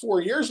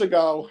 4 years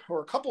ago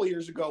or a couple of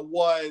years ago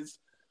was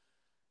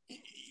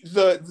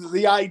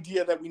the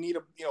idea that we need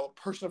a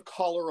person of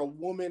color, a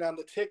woman on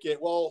the ticket.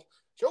 Well,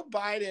 Joe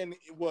Biden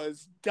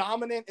was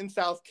dominant in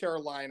South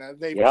Carolina.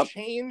 They've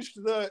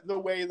changed the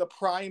way the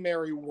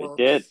primary works.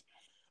 They did.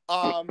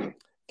 And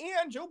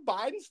Joe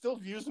Biden still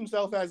views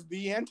himself as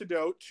the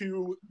antidote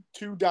to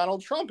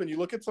Donald Trump. And you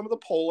look at some of the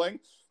polling,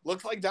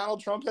 looks like Donald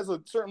Trump is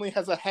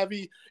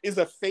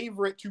a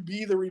favorite to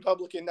be the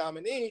Republican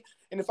nominee.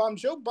 And if I'm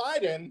Joe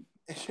Biden,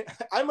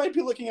 I might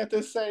be looking at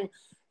this saying,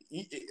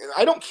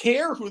 I don't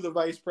care who the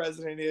vice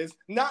president is.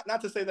 Not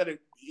to say that it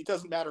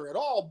doesn't matter at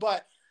all,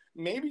 but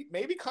maybe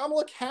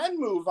Kamala can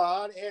move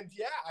on. And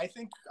yeah, I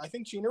think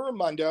Gina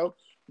Raimondo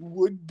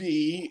would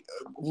be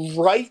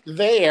right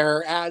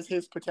there as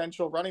his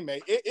potential running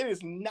mate. It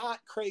is not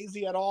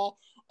crazy at all.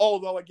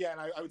 Although, again,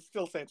 I would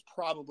still say it's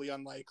probably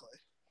unlikely.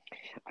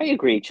 I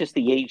agree. It's just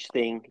the age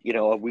thing.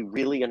 Are we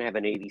really going to have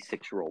an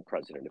 86-year-old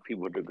president if he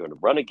were going to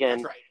run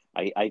again? That's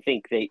right. I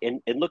think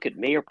and look at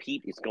Mayor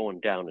Pete is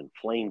going down in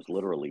flames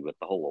literally with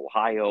the whole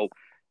Ohio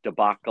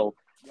debacle.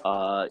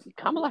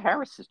 Kamala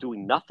Harris is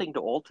doing nothing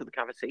to alter the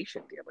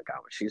conversation, Dan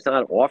McGowan. She's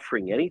not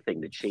offering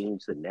anything to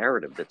change the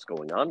narrative that's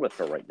going on with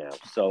her right now.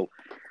 So,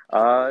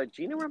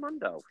 Gina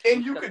Raimondo,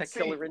 and you could that see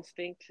killer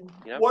instinct.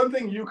 One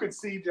thing you could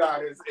see,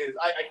 John, is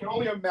I can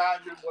only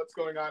imagine what's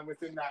going on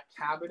within that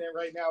cabinet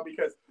right now.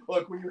 Because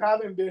look, when you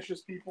have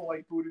ambitious people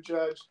like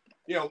Buttigieg,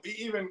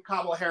 even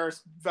Kamala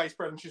Harris, vice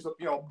president, she's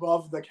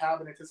above the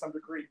cabinet to some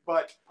degree.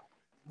 But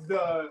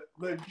the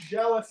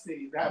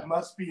jealousy that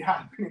must be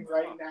happening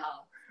right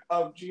now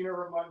of Gina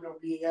Raimondo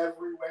being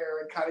everywhere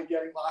and kind of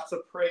getting lots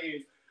of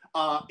praise,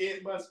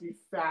 it must be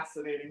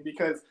fascinating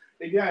because,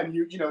 again,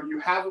 you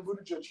have a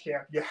Buttigieg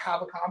camp, you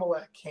have a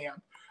Kamala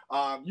camp,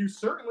 you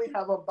certainly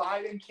have a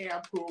Biden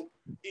camp who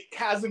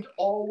hasn't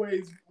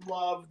always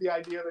loved the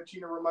idea that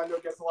Gina Raimondo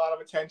gets a lot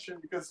of attention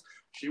because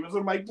she was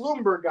a Mike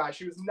Bloomberg guy.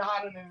 She was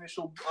not an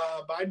initial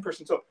Biden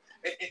person. So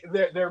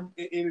it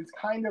is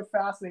kind of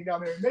fascinating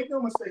down there. Make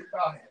no mistake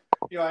about it.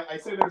 I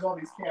say there's all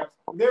these camps.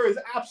 There is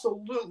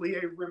absolutely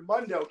a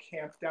Raimondo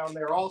camp down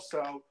there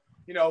also,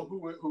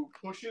 who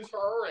pushes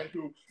her and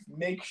who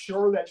makes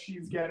sure that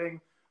she's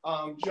getting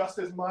just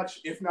as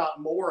much, if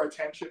not more,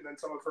 attention than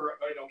some of her,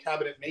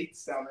 cabinet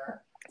mates down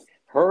there.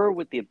 Her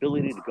with the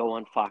ability to go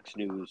on Fox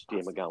News,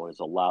 Dan McGowan, is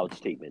a loud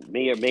statement.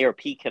 Mayor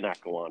Pete cannot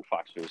go on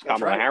Fox News. That's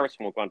Kamala right. Harris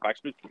won't go on Fox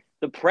News.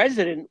 The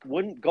president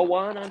wouldn't go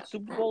on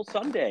Super Bowl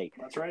Sunday.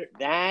 That's right.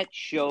 That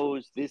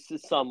shows this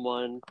is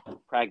someone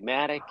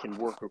pragmatic, can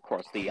work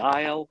across the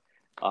aisle.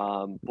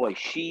 Boy,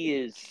 she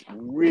is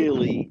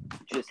really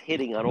just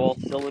hitting on all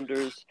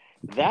cylinders.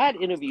 That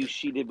interview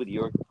she did with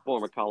your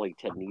former colleague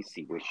Ted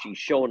Nesi, where she's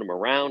showing him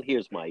around,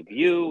 here's my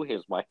view,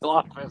 here's my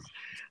office.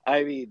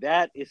 I mean,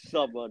 that is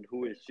someone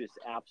who is just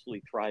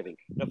absolutely thriving.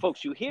 Now,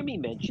 folks, you hear me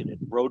mention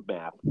it,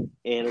 Roadmap,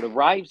 and it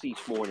arrives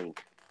each morning.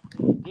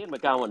 Dan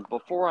McGowan,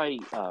 before I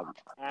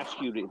ask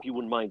you if you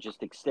wouldn't mind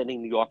just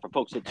extending the offer,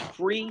 folks, it's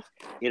free.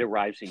 It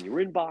arrives in your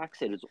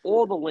inbox. It is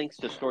all the links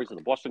to stories in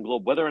the Boston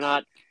Globe, whether or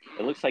not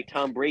it looks like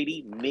Tom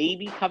Brady may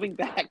be coming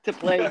back to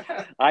play,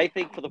 I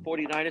think, for the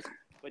 49ers.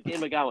 But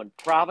Dan McGowan,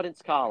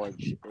 Providence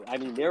College, I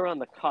mean, they're on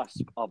the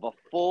cusp of a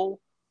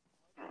full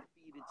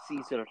undefeated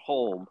season at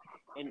home.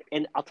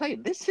 And I'll tell you,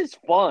 this is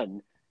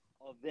fun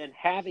of then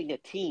having a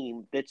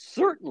team that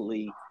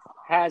certainly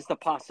has the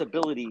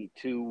possibility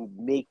to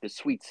make the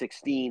Sweet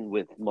 16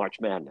 with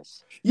March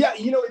Madness. Yeah,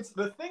 it's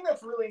the thing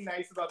that's really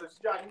nice about this,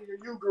 John.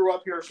 You grew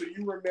up here, so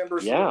you remember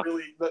some of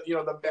really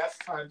the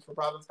best times for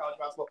Providence College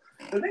basketball.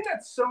 The thing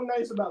that's so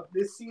nice about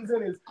this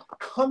season is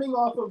coming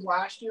off of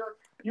last year,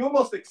 you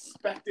almost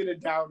expected a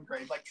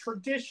downgrade. Like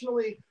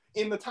traditionally,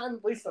 in the time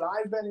at least that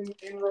I've been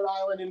in Rhode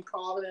Island, in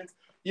Providence,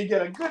 you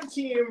get a good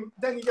team,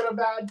 then you get a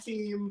bad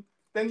team,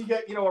 then you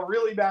get a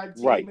really bad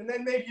team, and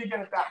then maybe you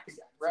get it back again,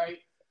 right?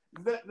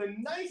 The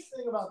nice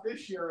thing about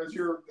this year is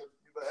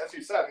as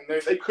you said,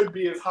 they could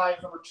be as high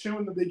as number 2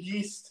 in the Big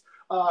East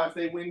if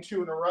they win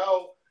 2 in a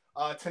row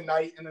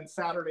tonight, and then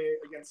Saturday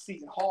against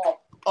Seton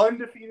Hall.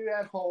 Undefeated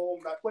at home.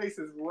 That place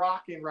is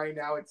rocking right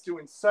now. It's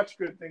doing such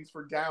good things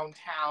for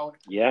downtown.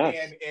 Yeah.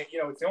 And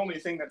it's the only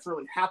thing that's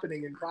really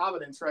happening in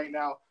Providence right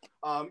now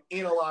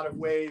in a lot of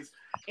ways.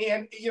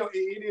 And,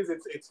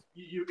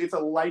 it's a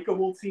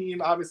likable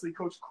team. Obviously,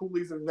 Coach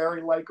Cooley's a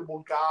very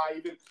likable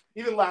guy.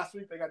 Even last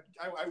week,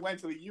 I went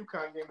to the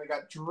UConn game. They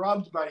got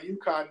drubbed by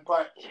UConn.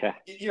 But,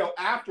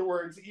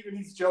 afterwards, even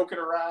he's joking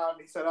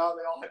around. He said, oh,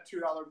 they all had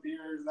 $2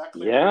 beers. That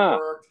clearly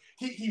worked.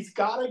 He's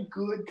got a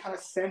good kind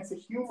of sense of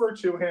humor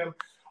to him.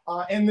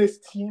 And this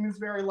team is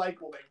very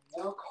likable. They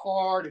work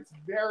hard. It's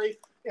very,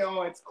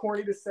 it's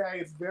corny to say,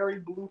 it's very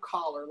blue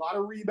collar. A lot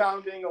of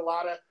rebounding, a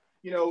lot of,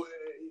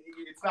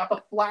 it's not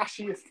the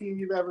flashiest team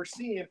you've ever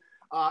seen.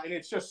 And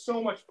it's just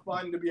so much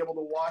fun to be able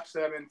to watch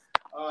them. And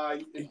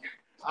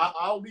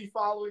I'll be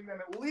following them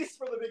at least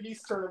for the Big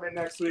East tournament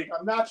next week.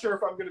 I'm not sure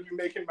if I'm going to be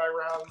making my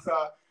rounds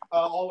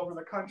all over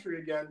the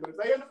country again. But if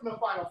they end up in the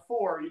Final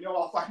Four,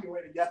 I'll find a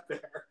way to get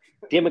there.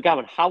 Dan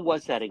McGowan, how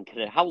was that in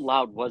Connecticut? How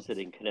loud was it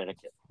in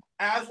Connecticut?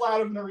 As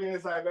loud of an arena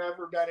as I've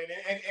ever been in.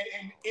 And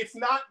it's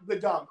not the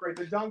Dunk, right?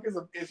 The Dunk is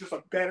just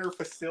a better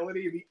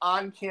facility. The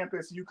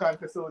on-campus UConn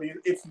facility,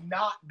 it's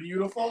not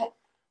beautiful.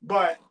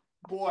 But,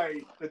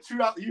 boy, the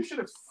 $2, you should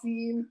have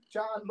seen,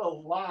 John, the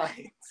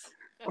lines.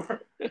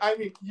 I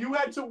mean, you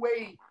had to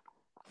wait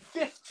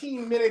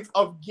 15 minutes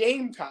of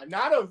game time,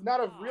 not of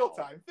real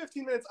time,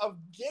 15 minutes of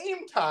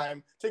game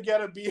time to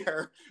get a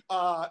beer.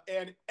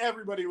 And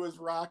everybody was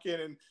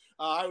rocking. And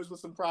I was with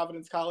some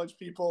Providence College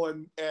people,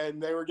 and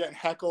they were getting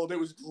heckled. It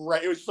was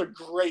great. It was just a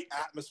great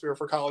atmosphere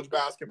for college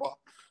basketball.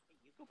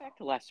 You go back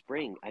to last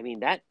spring. I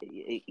mean,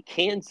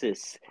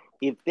 Kansas,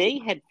 if they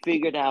had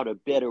figured out a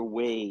better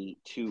way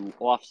to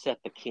offset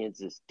the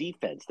Kansas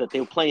defense that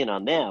they were playing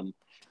on them,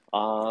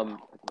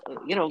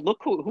 look,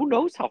 who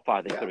knows how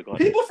far they could have gone.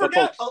 People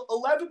forget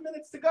 11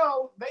 minutes to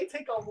go. They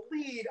take a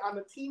lead on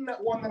the team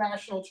that won the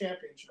national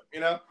championship,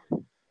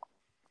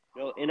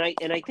 And I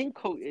think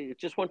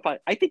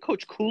I think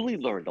Coach Cooley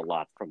learned a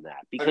lot from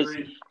that, because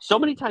so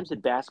many times in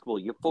basketball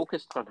you're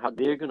focused on how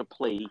they're going to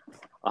play,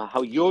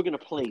 how you're going to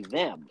play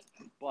them.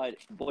 But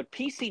what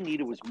PC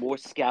needed was more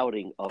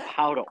scouting of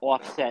how to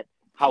offset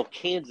how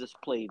Kansas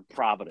played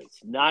Providence.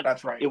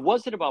 That's right. It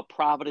wasn't about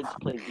Providence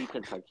playing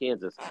defense on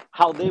Kansas,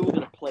 how they were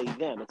going to play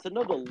them. It's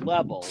another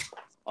level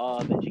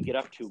that you get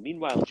up to.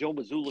 Meanwhile, Joe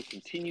Mazzulla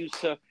continues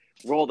to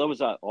roll. That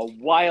was a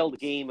wild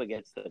game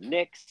against the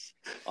Knicks,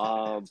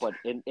 but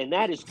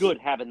that is good,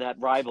 having that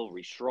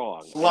rivalry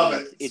strong. Love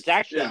it. It's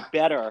actually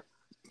better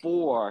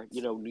for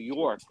New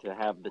York to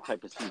have the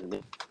type of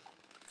season.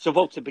 So,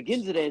 folks, it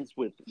begins and ends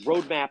with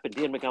Roadmap and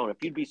Dan McGowan.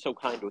 If you'd be so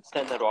kind to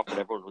extend that offer to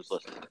everyone who's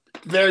listening.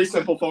 Very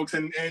simple, folks.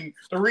 And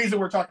the reason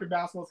we're talking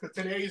basketball is because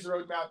today's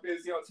Roadmap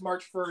is, it's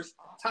March 1st.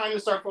 Time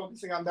to start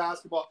focusing on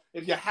basketball.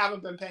 If you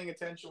haven't been paying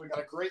attention, we got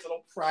a great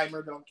little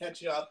primer that'll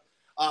catch you up.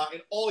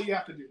 And all you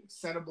have to do is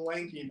send a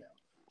blank email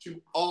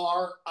to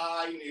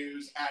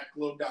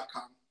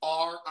rinews@globe.com.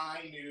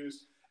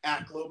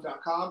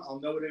 rinews@globe.com. I'll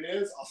know what it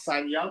is. I'll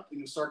sign you up, and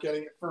you'll start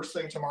getting it first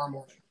thing tomorrow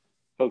morning.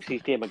 Folks,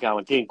 he's Dan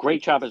McGowan. Dan,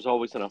 great job as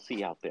always, and I'll see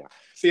you out there.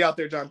 See you out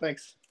there, John.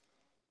 Thanks.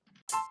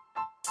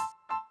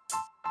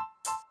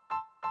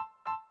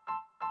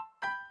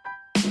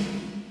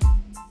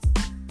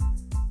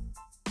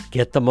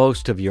 Get the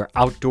most of your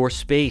outdoor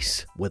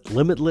space with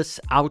Limitless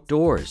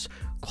Outdoors.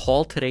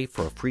 Call today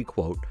for a free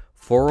quote,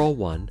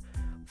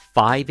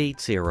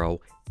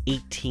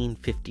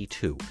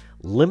 401-580-1852.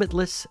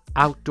 Limitless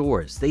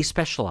Outdoors. They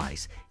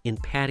specialize in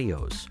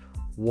patios,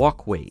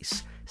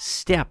 walkways,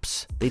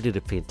 steps. They did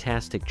a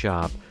fantastic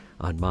job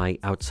on my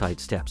outside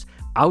steps.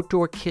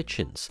 Outdoor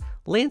kitchens,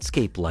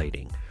 landscape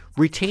lighting,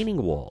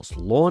 retaining walls,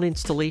 lawn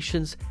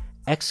installations,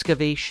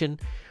 excavation.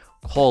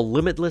 Call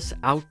Limitless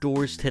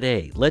Outdoors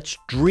today. Let's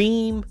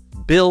dream,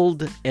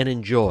 build, and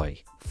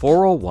enjoy.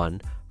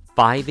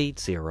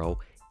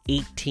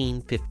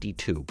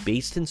 401-580-1852.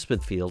 Based in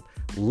Smithfield,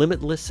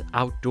 Limitless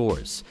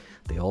Outdoors.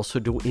 They also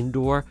do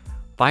indoor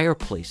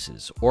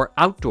fireplaces or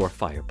outdoor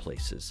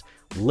fireplaces.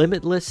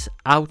 Limitless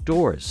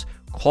Outdoors.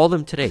 Call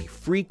them today.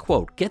 Free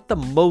quote. Get the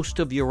most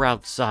of your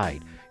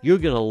outside. You're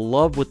going to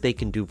love what they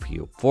can do for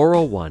you.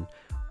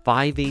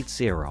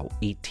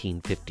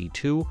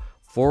 401-580-1852.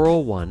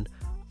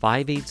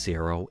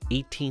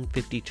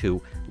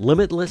 401-580-1852.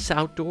 Limitless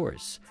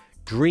Outdoors.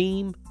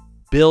 Dream,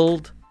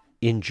 build,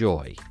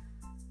 enjoy.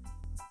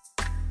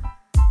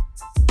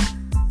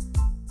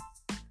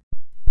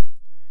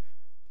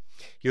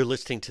 You're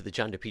listening to the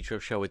John DePetro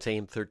Show. It's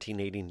AM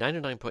 1380,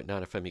 99.9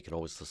 FM. You can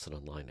always listen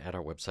online at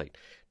our website,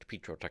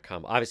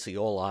 DePetro.com. Obviously,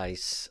 all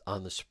eyes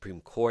on the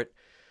Supreme Court.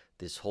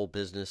 This whole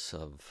business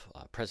of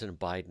President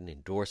Biden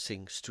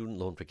endorsing student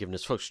loan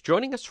forgiveness. Folks,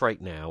 joining us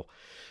right now,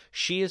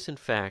 she is, in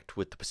fact,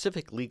 with the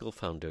Pacific Legal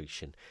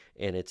Foundation,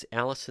 and it's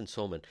Allison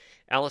Solman.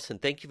 Allison,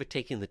 thank you for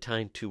taking the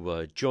time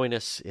to join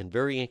us, and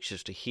very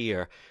anxious to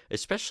hear,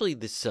 especially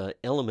this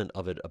element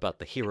of it about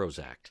the HEROES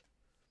Act.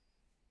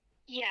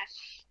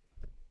 Yes.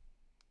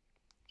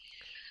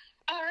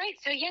 All right.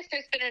 So, yes,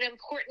 there's been an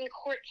important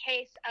court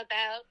case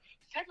about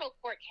several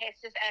court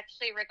cases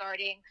actually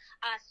regarding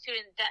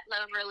student debt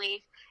loan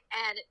relief,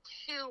 and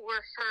two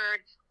were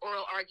heard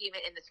oral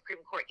argument in the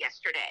Supreme Court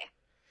yesterday.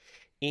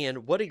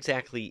 And what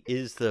exactly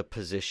is the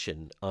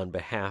position on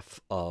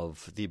behalf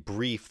of the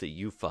brief that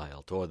you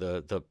filed or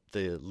the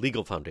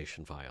Legal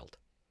Foundation filed?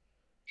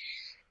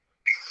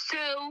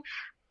 So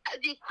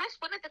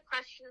one of the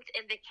questions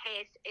in the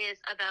case is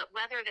about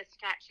whether the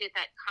statute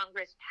that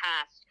Congress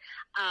passed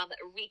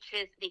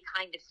reaches the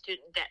kind of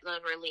student debt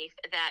loan relief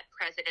that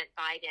President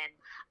Biden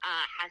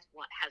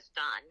has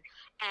done.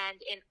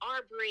 And in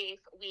our brief,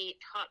 we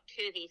talked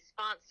to the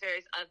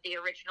sponsors of the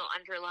original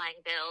underlying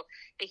bill,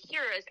 the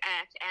HEROES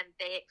Act, and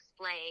they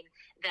explained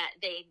that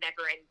they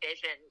never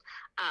envisioned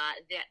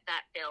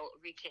that bill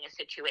reaching a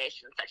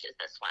situation such as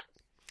this one.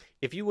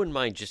 If you wouldn't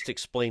mind just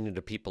explaining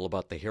to people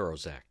about the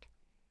HEROES Act.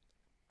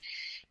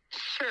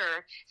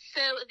 Sure.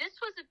 So this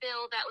was a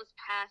bill that was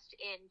passed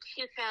in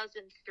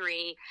 2003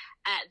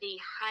 at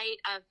the height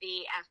of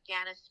the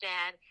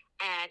Afghanistan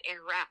and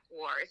Iraq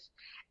wars.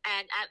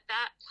 And at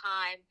that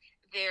time,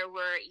 there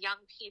were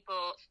young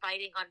people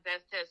fighting on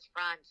both those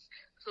fronts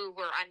who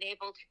were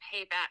unable to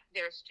pay back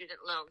their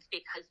student loans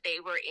because they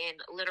were in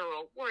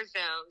literal war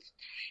zones.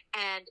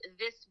 And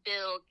this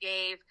bill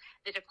gave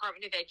the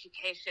Department of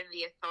Education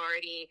the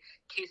authority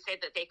to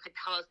say that they could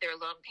pause their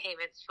loan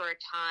payments for a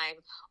time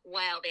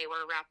while they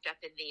were wrapped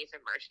up in these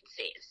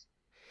emergencies.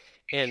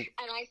 And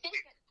I think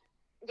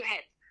go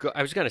ahead. I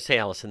was going to say,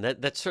 Allison,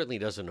 that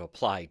certainly doesn't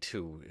apply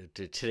to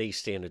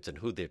today's standards and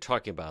who they're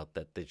talking about,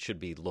 that there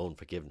should be loan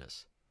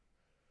forgiveness.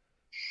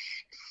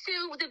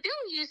 So the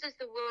bill uses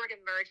the word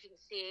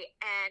emergency,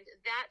 and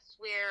that's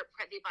where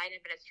the Biden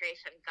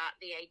administration got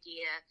the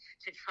idea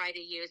to try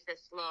to use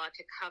this law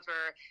to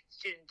cover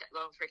student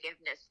loan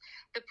forgiveness.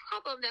 The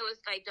problem, though, is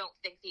that I don't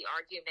think the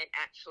argument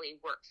actually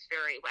works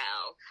very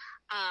well.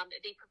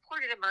 The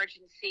purported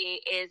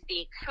emergency is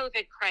the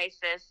COVID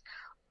crisis,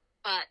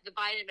 but the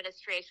Biden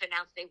administration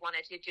announced they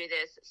wanted to do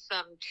this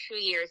some 2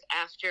 years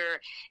after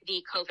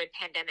the COVID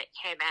pandemic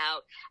came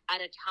out,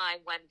 at a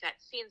time when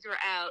vaccines were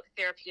out,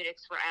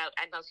 therapeutics were out,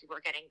 and most people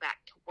were getting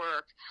back to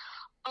work.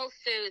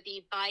 Also,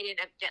 the Biden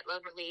debt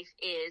loan relief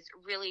is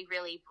really,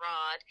 really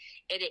broad.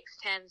 It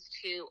extends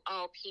to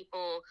all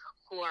people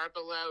who are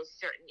below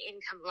certain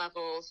income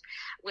levels,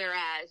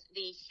 whereas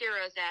the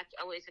HEROES Act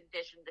always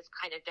envisioned this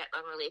kind of debt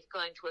loan relief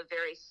going to a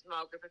very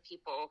small group of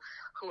people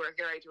who are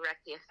very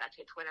directly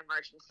affected to an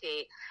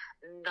emergency,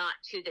 not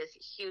to this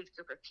huge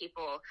group of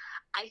people.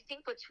 I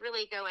think what's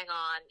really going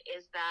on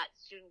is that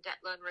student debt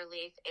loan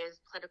relief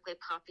is politically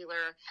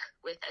popular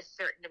with a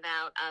certain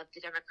amount of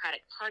the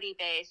Democratic Party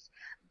base.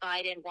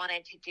 Biden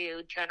wanted to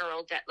do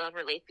general debt loan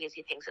relief because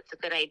he thinks it's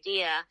a good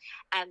idea,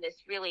 and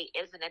this really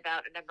isn't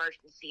about an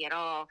emergency at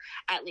all,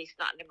 at least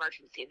not an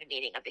emergency in the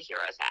meaning of the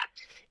HEROES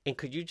Act. And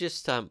could you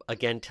just,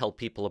 again, tell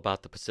people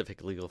about the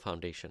Pacific Legal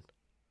Foundation?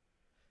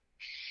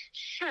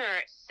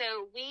 Sure.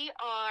 So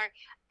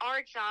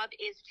our job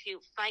is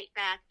to fight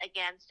back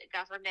against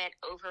government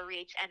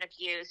overreach and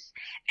abuse,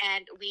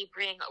 and we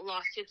bring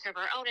lawsuits of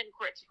our own in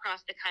courts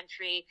across the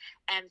country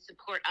and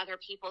support other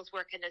people's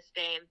work in this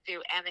vein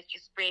through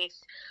amicus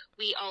briefs.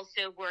 We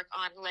also work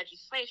on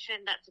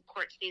legislation that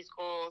supports these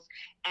goals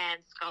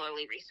and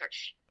scholarly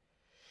research.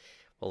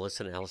 Well,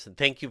 listen, Allison,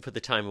 thank you for the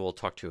time, and we'll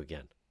talk to you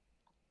again.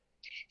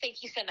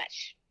 Thank you so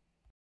much.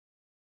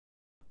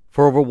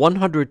 For over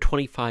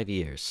 125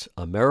 years,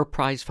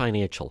 Ameriprise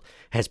Financial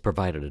has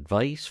provided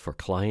advice for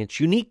clients'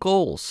 unique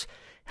goals,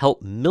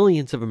 help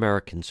millions of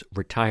Americans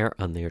retire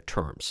on their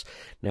terms.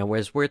 Now,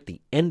 as we're at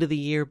the end of the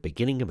year,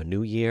 beginning of a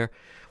new year,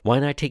 why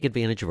not take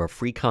advantage of our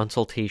free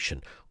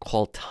consultation?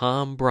 Call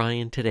Tom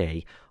Bryan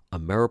today,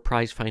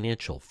 Ameriprise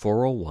Financial,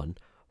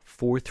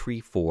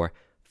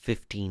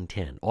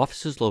 401-434-1510.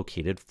 Office is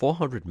located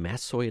 400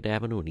 Massasoit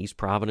Avenue in East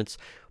Providence.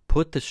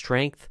 Put the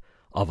strength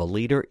of a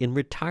leader in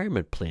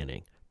retirement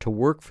planning to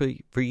work for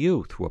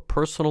you through a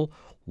personal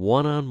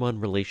one-on-one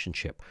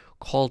relationship.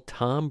 Call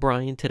Tom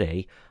Bryan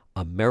today,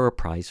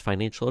 Ameriprise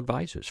Financial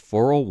Advisors,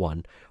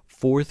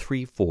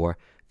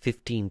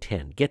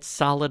 401-434-1510. Get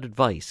solid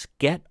advice.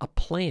 Get a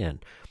plan,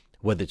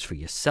 whether it's for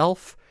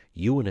yourself,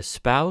 you and a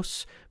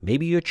spouse,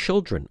 maybe your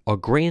children or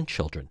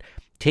grandchildren.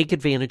 Take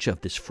advantage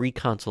of this free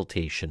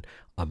consultation,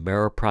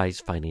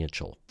 Ameriprise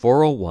Financial,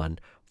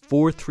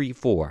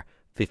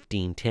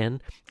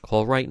 401-434-1510.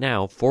 Call right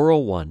now,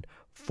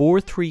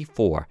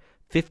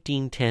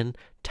 401-434-1510.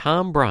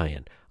 Tom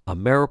Bryan,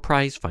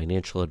 Ameriprise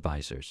Financial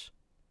Advisors.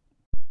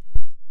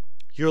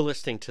 You're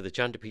listening to the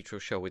John DePietro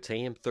Show. It's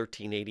AM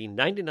 1380,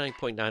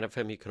 99.9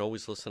 FM. You can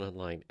always listen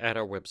online at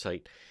our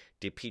website,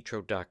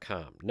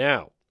 DePietro.com.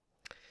 Now,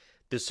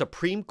 the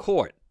Supreme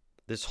Court,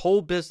 this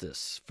whole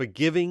business,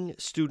 forgiving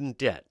student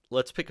debt.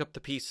 Let's pick up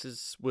the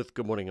pieces with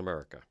Good Morning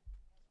America.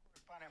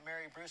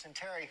 Mary, Bruce, and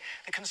Terry,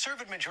 the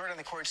conservative majority on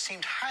the court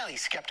seemed highly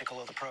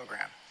skeptical of the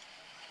program.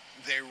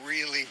 They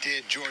really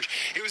did, George.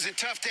 It was a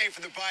tough day for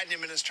the Biden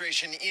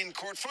administration in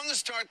court. From the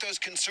start, those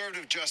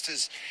conservative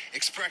justices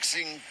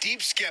expressing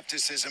deep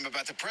skepticism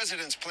about the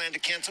president's plan to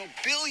cancel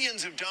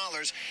billions of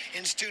dollars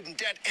in student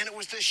debt. And it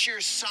was the sheer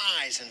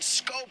size and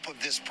scope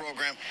of this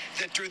program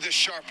that drew the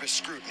sharpest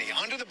scrutiny.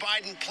 Under the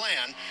Biden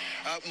plan,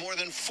 more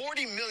than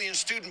 40 million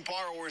student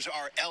borrowers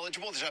are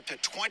eligible. There's up to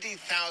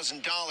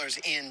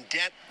 $20,000 in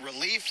debt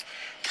relief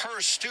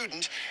per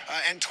student.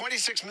 And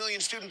 26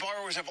 million student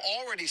borrowers have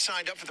already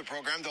signed up for the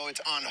program, though it's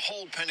on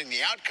hold pending the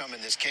outcome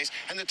in this case.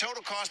 And the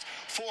total cost,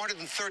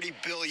 $430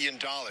 billion.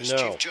 No.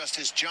 Chief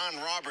Justice John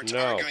Roberts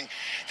arguing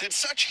that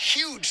such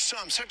huge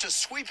sums, such a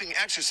sweeping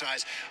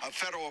exercise of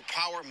federal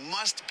power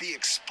must be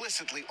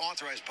explicitly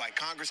authorized by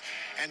Congress.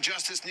 And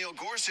Justice Neil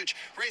Gorsuch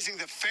raising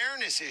the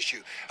fairness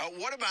issue.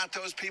 What about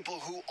those people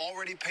who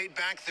already paid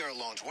back their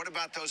loans? What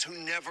about those who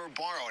never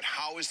borrowed?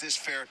 How is this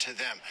fair to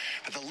them?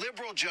 But the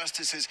liberal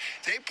justices,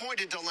 they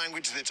pointed to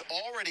language that's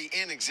already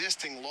in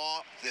existing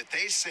law that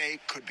they say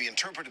could be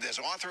interpreted as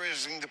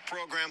authorizing the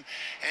program.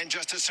 And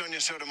Justice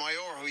Sonia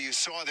Sotomayor, who you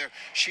saw there,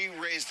 she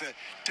raised the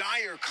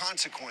dire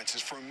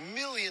consequences for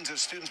millions of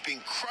students being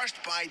crushed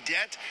by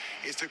debt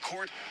if the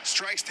court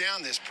strikes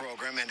down this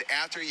program. And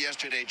after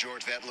yesterday,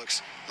 George, that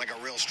looks like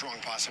a real strong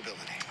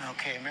possibility.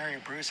 Okay, Mary,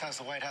 Bruce, how's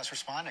the White House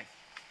responding?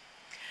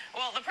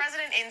 Well, the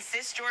president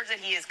insists, George, that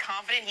he is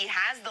confident he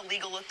has the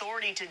legal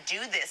authority to do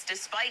this,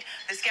 despite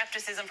the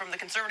skepticism from the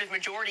conservative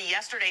majority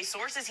yesterday.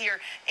 Sources here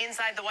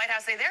inside the White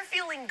House say they're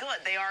feeling good.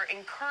 They are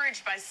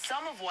encouraged by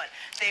some of what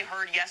they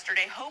heard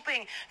yesterday,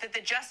 hoping that the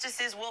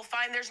justices will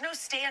find there's no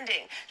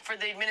standing for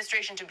the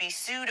administration to be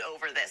sued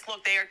over this.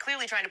 Look, they are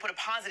clearly trying to put a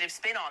positive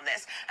spin on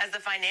this, as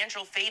the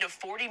financial fate of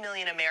 40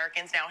 million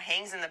Americans now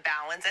hangs in the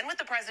balance, and with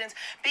the president's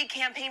big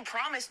campaign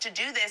promise to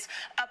do this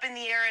up in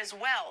the air as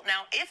well.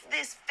 Now, if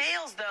this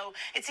fails, though,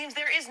 it seems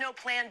there is no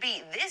plan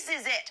B. This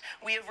is it.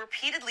 We have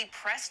repeatedly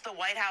pressed the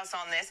White House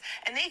on this,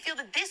 and they feel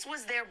that this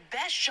was their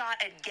best shot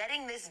at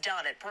getting this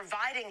done, at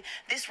providing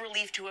this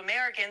relief to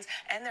Americans,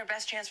 and their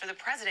best chance for the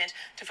president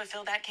to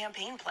fulfill that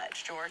campaign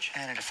pledge, George.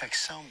 And it affects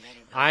so many.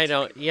 I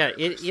don't. Yeah,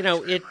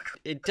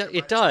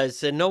 it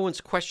does, and no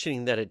one's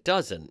questioning that it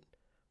doesn't.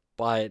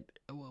 But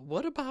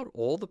what about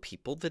all the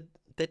people that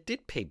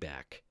did pay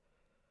back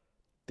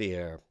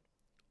their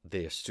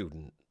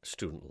student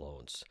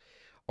loans?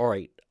 All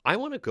right, I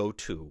want to go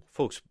to,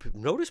 folks,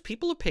 notice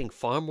people are paying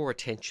far more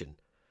attention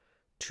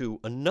to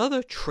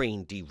another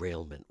train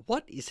derailment.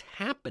 What is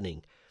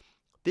happening?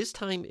 This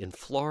time in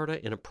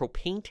Florida in a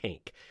propane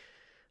tank.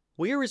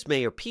 Where is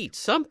Mayor Pete?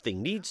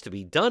 Something needs to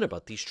be done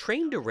about these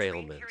train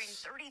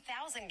derailments.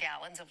 30,000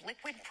 gallons of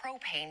liquid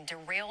propane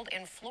derailed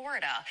in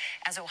Florida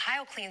as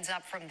Ohio cleans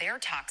up from their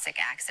toxic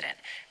accident.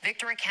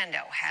 Victor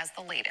Akendo has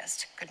the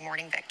latest. Good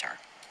morning, Victor.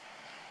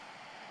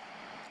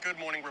 Good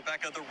morning,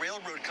 Rebecca. The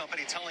railroad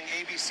company telling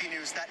ABC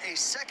News that a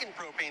second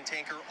propane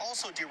tanker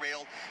also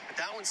derailed, but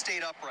that one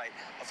stayed upright.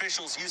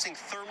 Officials using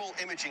thermal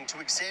imaging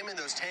to examine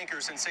those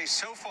tankers and say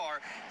so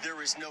far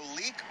there is no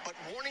leak, but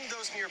warning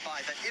those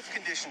nearby that if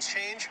conditions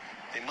change,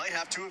 they might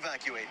have to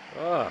evacuate.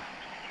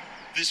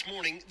 This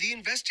morning, the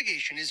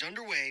investigation is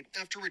underway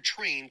after a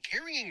train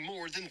carrying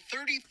more than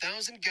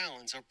 30,000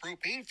 gallons of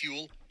propane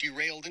fuel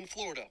derailed in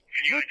Florida.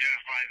 Can you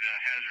identify the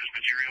hazardous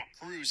material?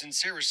 Crews in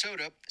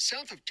Sarasota,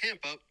 south of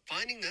Tampa,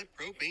 finding that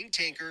propane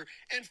tanker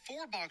and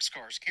 4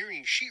 boxcars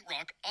carrying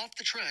sheetrock off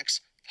the tracks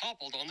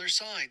toppled on their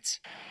sides.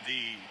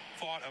 The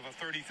thought of a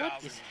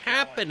 30,000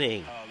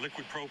 happening?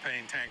 Liquid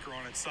propane tanker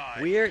on its side.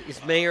 Where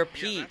is Mayor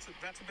Pete? Yeah,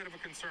 that's a bit of a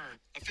concern.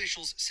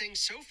 Officials saying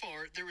so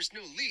far there is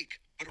no leak,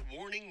 but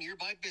warning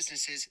nearby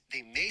businesses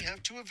they may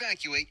have to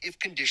evacuate if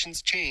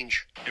conditions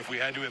change. If we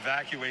had to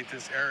evacuate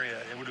this area,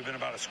 it would have been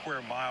about a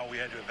square mile we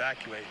had to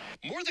evacuate.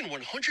 More than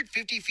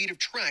 150 feet of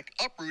track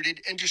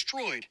uprooted and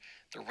destroyed.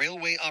 The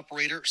railway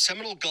operator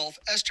Seminole Gulf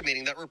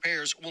estimating that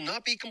repairs will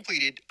not be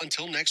completed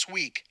until next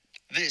week.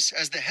 This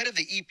as the head of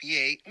the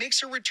EPA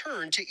makes a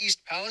return to East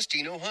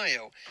Palestine,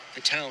 Ohio,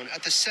 the town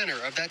at the center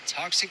of that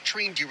toxic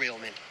train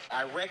derailment.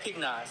 I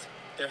recognize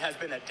there has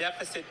been a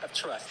deficit of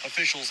trust.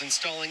 Officials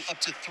installing up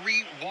to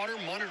 3 water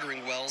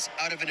monitoring wells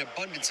out of an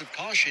abundance of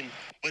caution,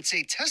 but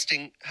say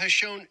testing has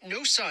shown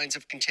no signs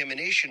of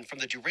contamination from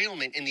the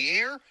derailment in the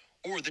air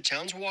or the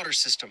town's water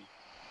system.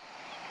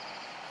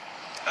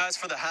 As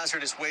for the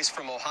hazardous waste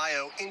from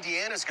Ohio,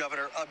 Indiana's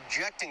governor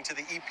objecting to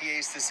the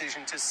EPA's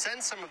decision to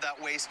send some of that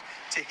waste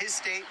to his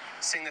state,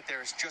 saying that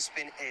there's just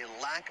been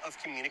a lack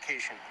of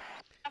communication.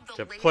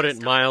 To put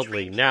it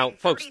mildly. Now,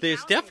 folks,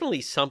 there's definitely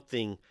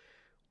something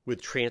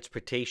with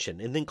transportation.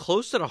 And then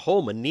close to the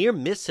home, a near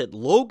miss at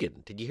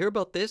Logan. Did you hear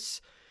about this?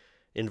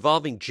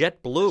 Involving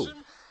JetBlue.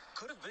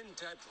 Could have been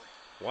deadly.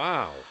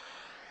 Wow.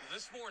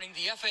 This morning,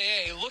 the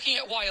FAA looking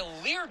at why a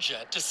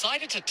Learjet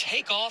decided to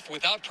take off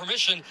without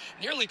permission,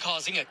 nearly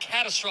causing a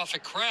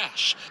catastrophic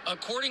crash.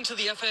 According to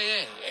the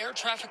FAA, air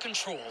traffic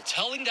control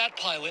telling that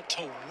pilot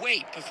to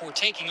wait before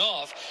taking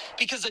off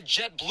because a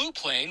JetBlue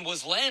plane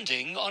was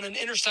landing on an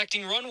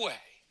intersecting runway.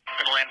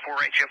 Land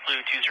 48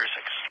 JetBlue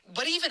 206.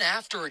 But even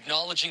after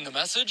acknowledging the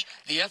message,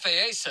 the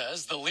FAA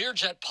says the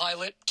Learjet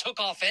pilot took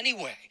off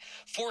anyway,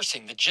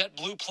 forcing the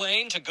JetBlue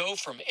plane to go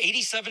from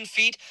 87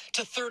 feet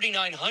to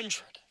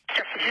 3,900.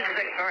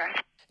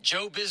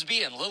 Joe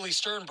Bisbee and Lily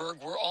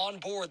Sternberg were on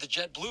board the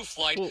JetBlue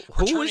flight.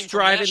 Who was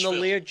driving the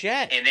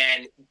Learjet? And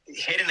then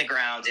hitting the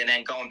ground and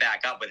then going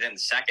back up within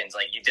seconds.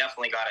 Like, you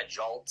definitely got a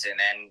jolt, and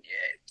then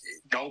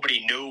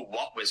nobody knew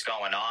what was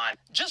going on.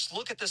 Just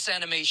look at this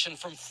animation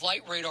from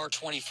Flight Radar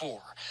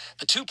 24.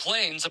 The two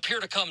planes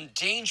appear to come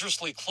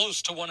dangerously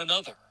close to one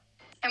another.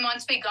 And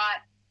once we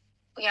got,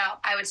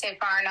 I would say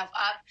far enough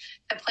up,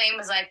 the plane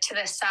was like to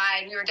the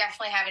side. We were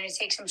definitely having to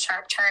take some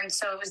sharp turns,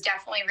 so it was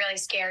definitely really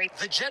scary.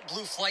 The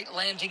JetBlue flight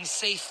landing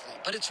safely,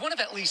 but it's one of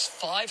at least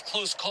 5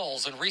 close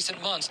calls in recent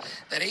months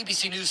that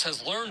ABC News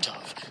has learned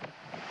of.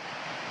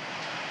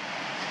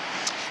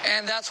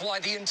 And that's why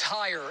the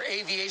entire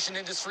aviation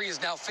industry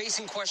is now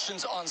facing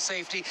questions on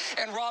safety.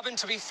 And Robin,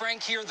 to be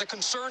frank here, the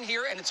concern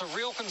here, and it's a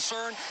real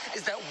concern,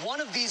 is that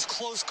one of these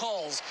close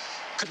calls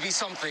could be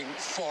something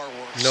far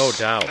worse. No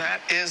doubt.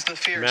 That is the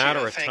fear.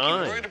 Matter of Thank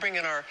time. you. We're going to bring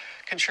in our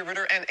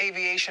contributor and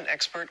aviation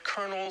expert,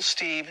 Colonel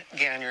Steve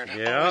Ganyard.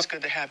 Yeah. Always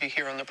good to have you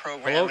here on the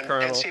program. Hello,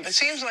 Colonel. And Steve, it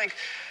seems like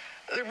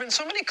there have been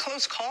so many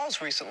close calls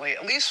recently,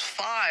 at least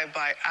 5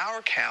 by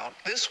our count.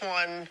 This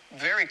one,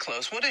 very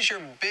close. What is your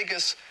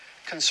biggest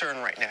concern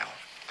right now?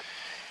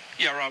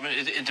 Yeah, Robin,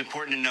 it's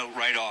important to note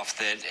right off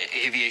that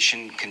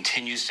aviation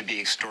continues to be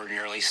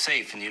extraordinarily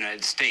safe in the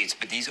United States,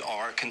 but these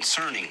are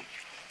concerning.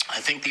 I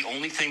think the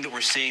only thing that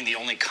we're seeing, the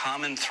only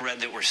common thread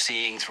that we're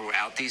seeing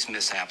throughout these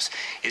mishaps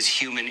is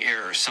human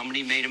error.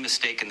 Somebody made a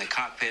mistake in the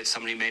cockpit,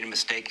 somebody made a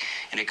mistake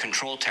in a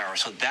control tower.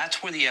 So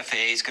that's where the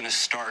FAA is going to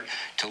start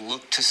to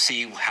look to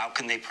see how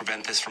can they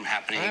prevent this from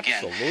happening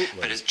again.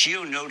 But as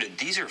Gio noted,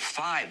 these are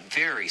 5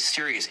 very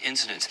serious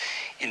incidents.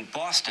 In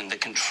Boston, the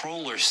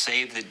controller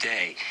saved the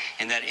day.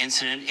 In that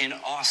incident in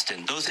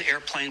Austin, those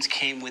airplanes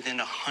came within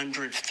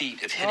 100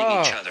 feet of hitting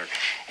each other.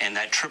 And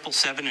that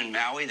 777 in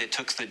Maui that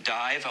took the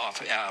dive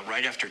off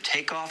right after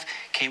takeoff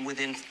came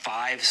within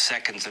 5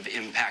 seconds of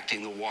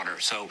impacting the water.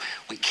 So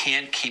we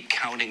can't keep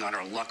counting on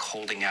our luck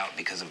holding out,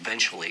 because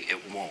eventually it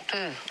won't.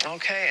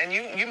 Okay, and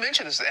you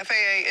mentioned this. The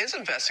FAA is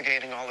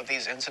investigating all of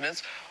these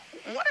incidents.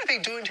 What are they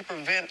doing to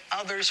prevent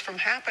others from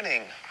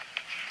happening?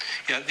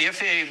 Yeah, the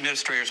FAA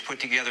administrators put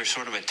together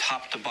sort of a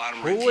top-to-bottom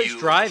Who review was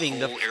driving of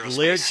the the whole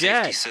aerospace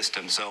safety Learjet?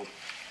 system. So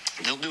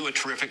they'll do a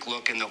terrific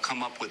look, and they'll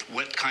come up with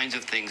what kinds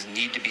of things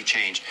need to be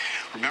changed.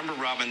 Remember,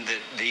 Robin,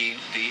 that the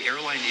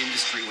airline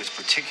industry was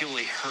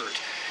particularly hurt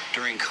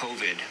during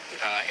COVID.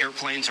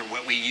 Airplanes are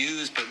what we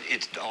use, but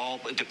it's all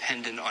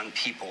dependent on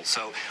people.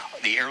 So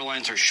the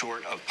airlines are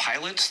short of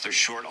pilots, they're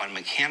short on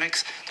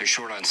mechanics, they're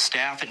short on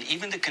staff, and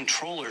even the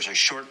controllers are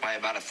short by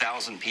about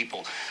 1,000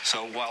 people.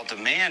 So while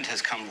demand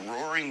has come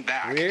roaring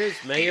back, Where's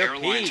the Mayor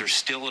airlines Pete? are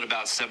still at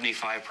about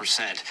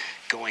 75%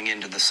 going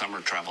into the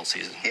summer travel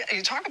season. Yeah,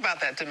 you talk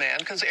about that demand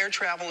because air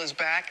travel is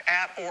back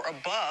at or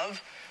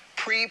above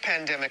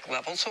pre-pandemic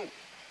levels. So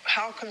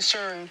how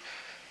concerned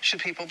should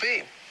people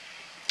be?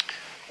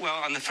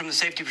 Well, from the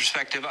safety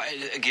perspective,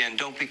 again,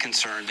 don't be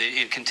concerned.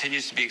 It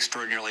continues to be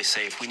extraordinarily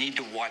safe. We need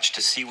to watch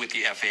to see what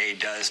the FAA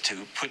does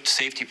to put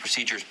safety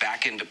procedures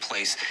back into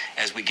place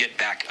as we get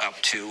back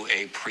up to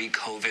a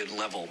pre-COVID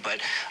level.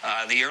 But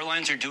the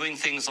airlines are doing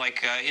things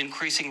like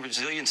increasing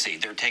resiliency.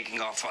 They're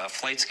taking off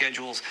flight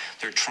schedules.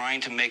 They're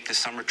trying to make the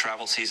summer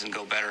travel season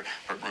go better.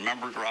 But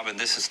remember, Robin,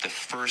 this is the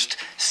first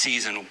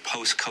season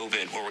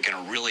post-COVID where we're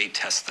going to really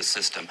test the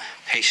system.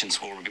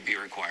 Patience will be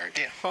required.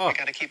 Yeah, we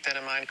got to keep that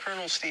in mind.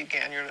 Colonel Steve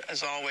Ganyard,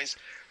 as always,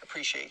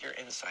 appreciate your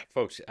insight.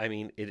 Folks, I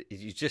mean,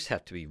 you just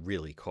have to be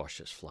really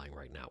cautious flying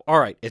right now. All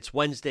right, it's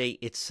Wednesday,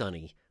 it's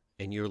sunny,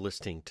 and you're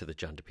listening to The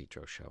John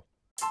DePietro Show.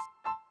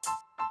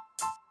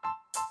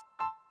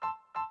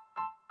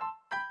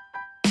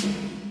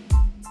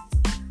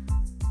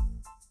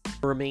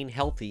 Remain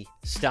healthy.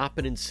 Stop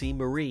in and see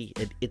Marie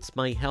at It's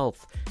My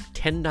Health,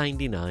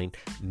 1099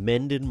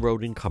 Mendon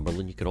Road in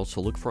Cumberland. You can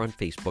also look for her on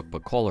Facebook,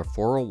 but call her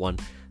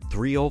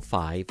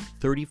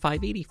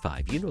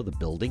 401-305-3585. You know the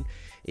building.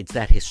 It's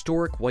that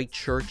historic white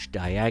church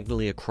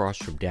diagonally across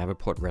from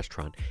Davenport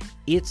Restaurant.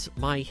 It's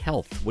My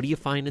Health. What do you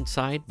find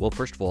inside? Well,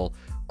 first of all,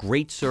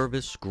 great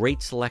service,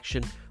 great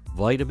selection,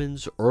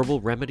 vitamins,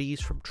 herbal remedies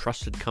from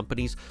trusted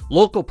companies,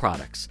 local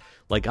products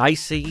like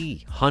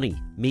ICE, honey,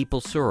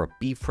 maple syrup,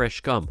 beef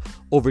fresh gum,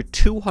 over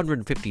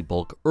 250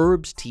 bulk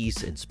herbs,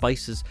 teas, and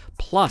spices,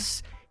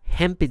 plus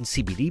hemp and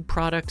CBD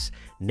products,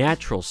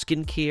 natural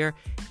skincare.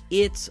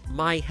 It's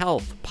My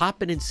Health.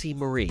 Pop in and see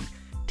Marie.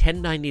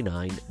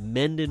 1099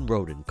 Mendon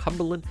Road in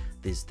Cumberland.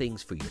 There's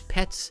things for your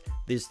pets.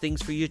 There's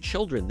things for your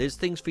children. There's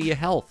things for your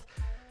health.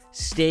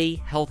 Stay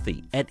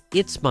healthy at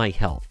It's My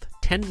Health.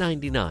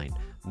 1099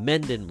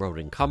 Mendon Road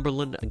in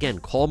Cumberland. Again,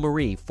 call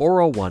Marie,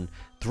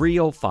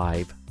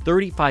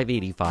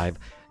 401-305-3585,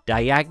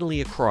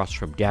 diagonally across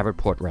from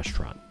Davenport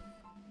Restaurant.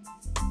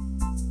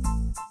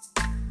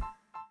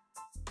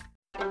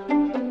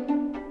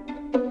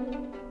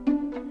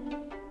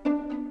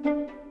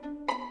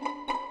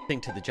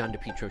 To the John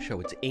DePietro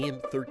Show. It's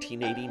AM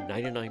 1380,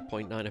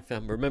 99.9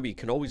 FM. Remember, you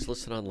can always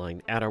listen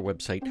online at our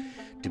website,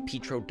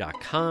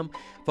 DePietro.com.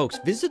 Folks,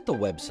 visit the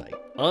website.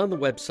 On the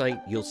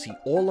website, you'll see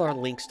all our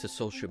links to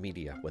social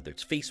media, whether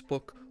it's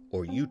Facebook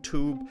or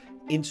YouTube,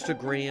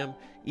 Instagram,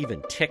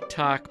 even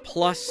TikTok.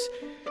 Plus,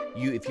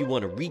 if you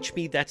want to reach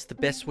me, that's the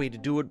best way to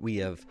do it. We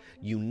have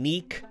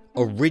unique,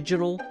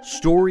 original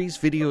stories,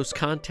 videos,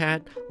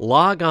 content.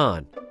 Log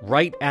on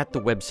right at the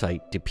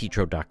website,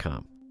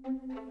 DePietro.com.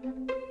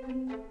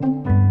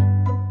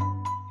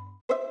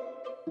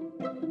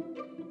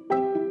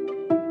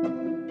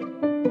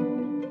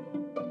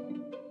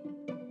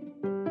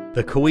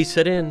 The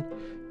Coesit Inn,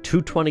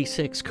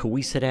 226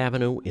 Coesit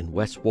Avenue in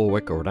West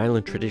Warwick, Rhode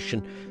Island.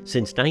 Tradition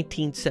since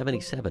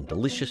 1977.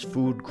 Delicious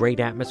food, great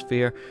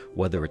atmosphere,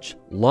 whether it's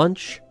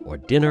lunch or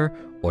dinner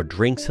or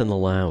drinks in the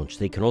lounge.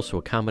 They can also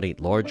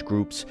accommodate large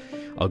groups.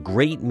 A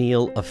great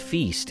meal, a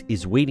feast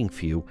is waiting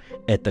for you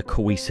at the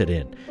Coesit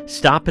Inn.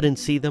 Stop it and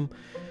see them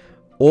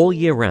all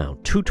year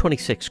round.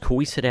 226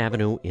 Coesit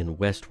Avenue in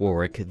West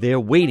Warwick. They're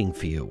waiting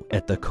for you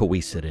at the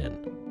Coesit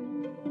Inn.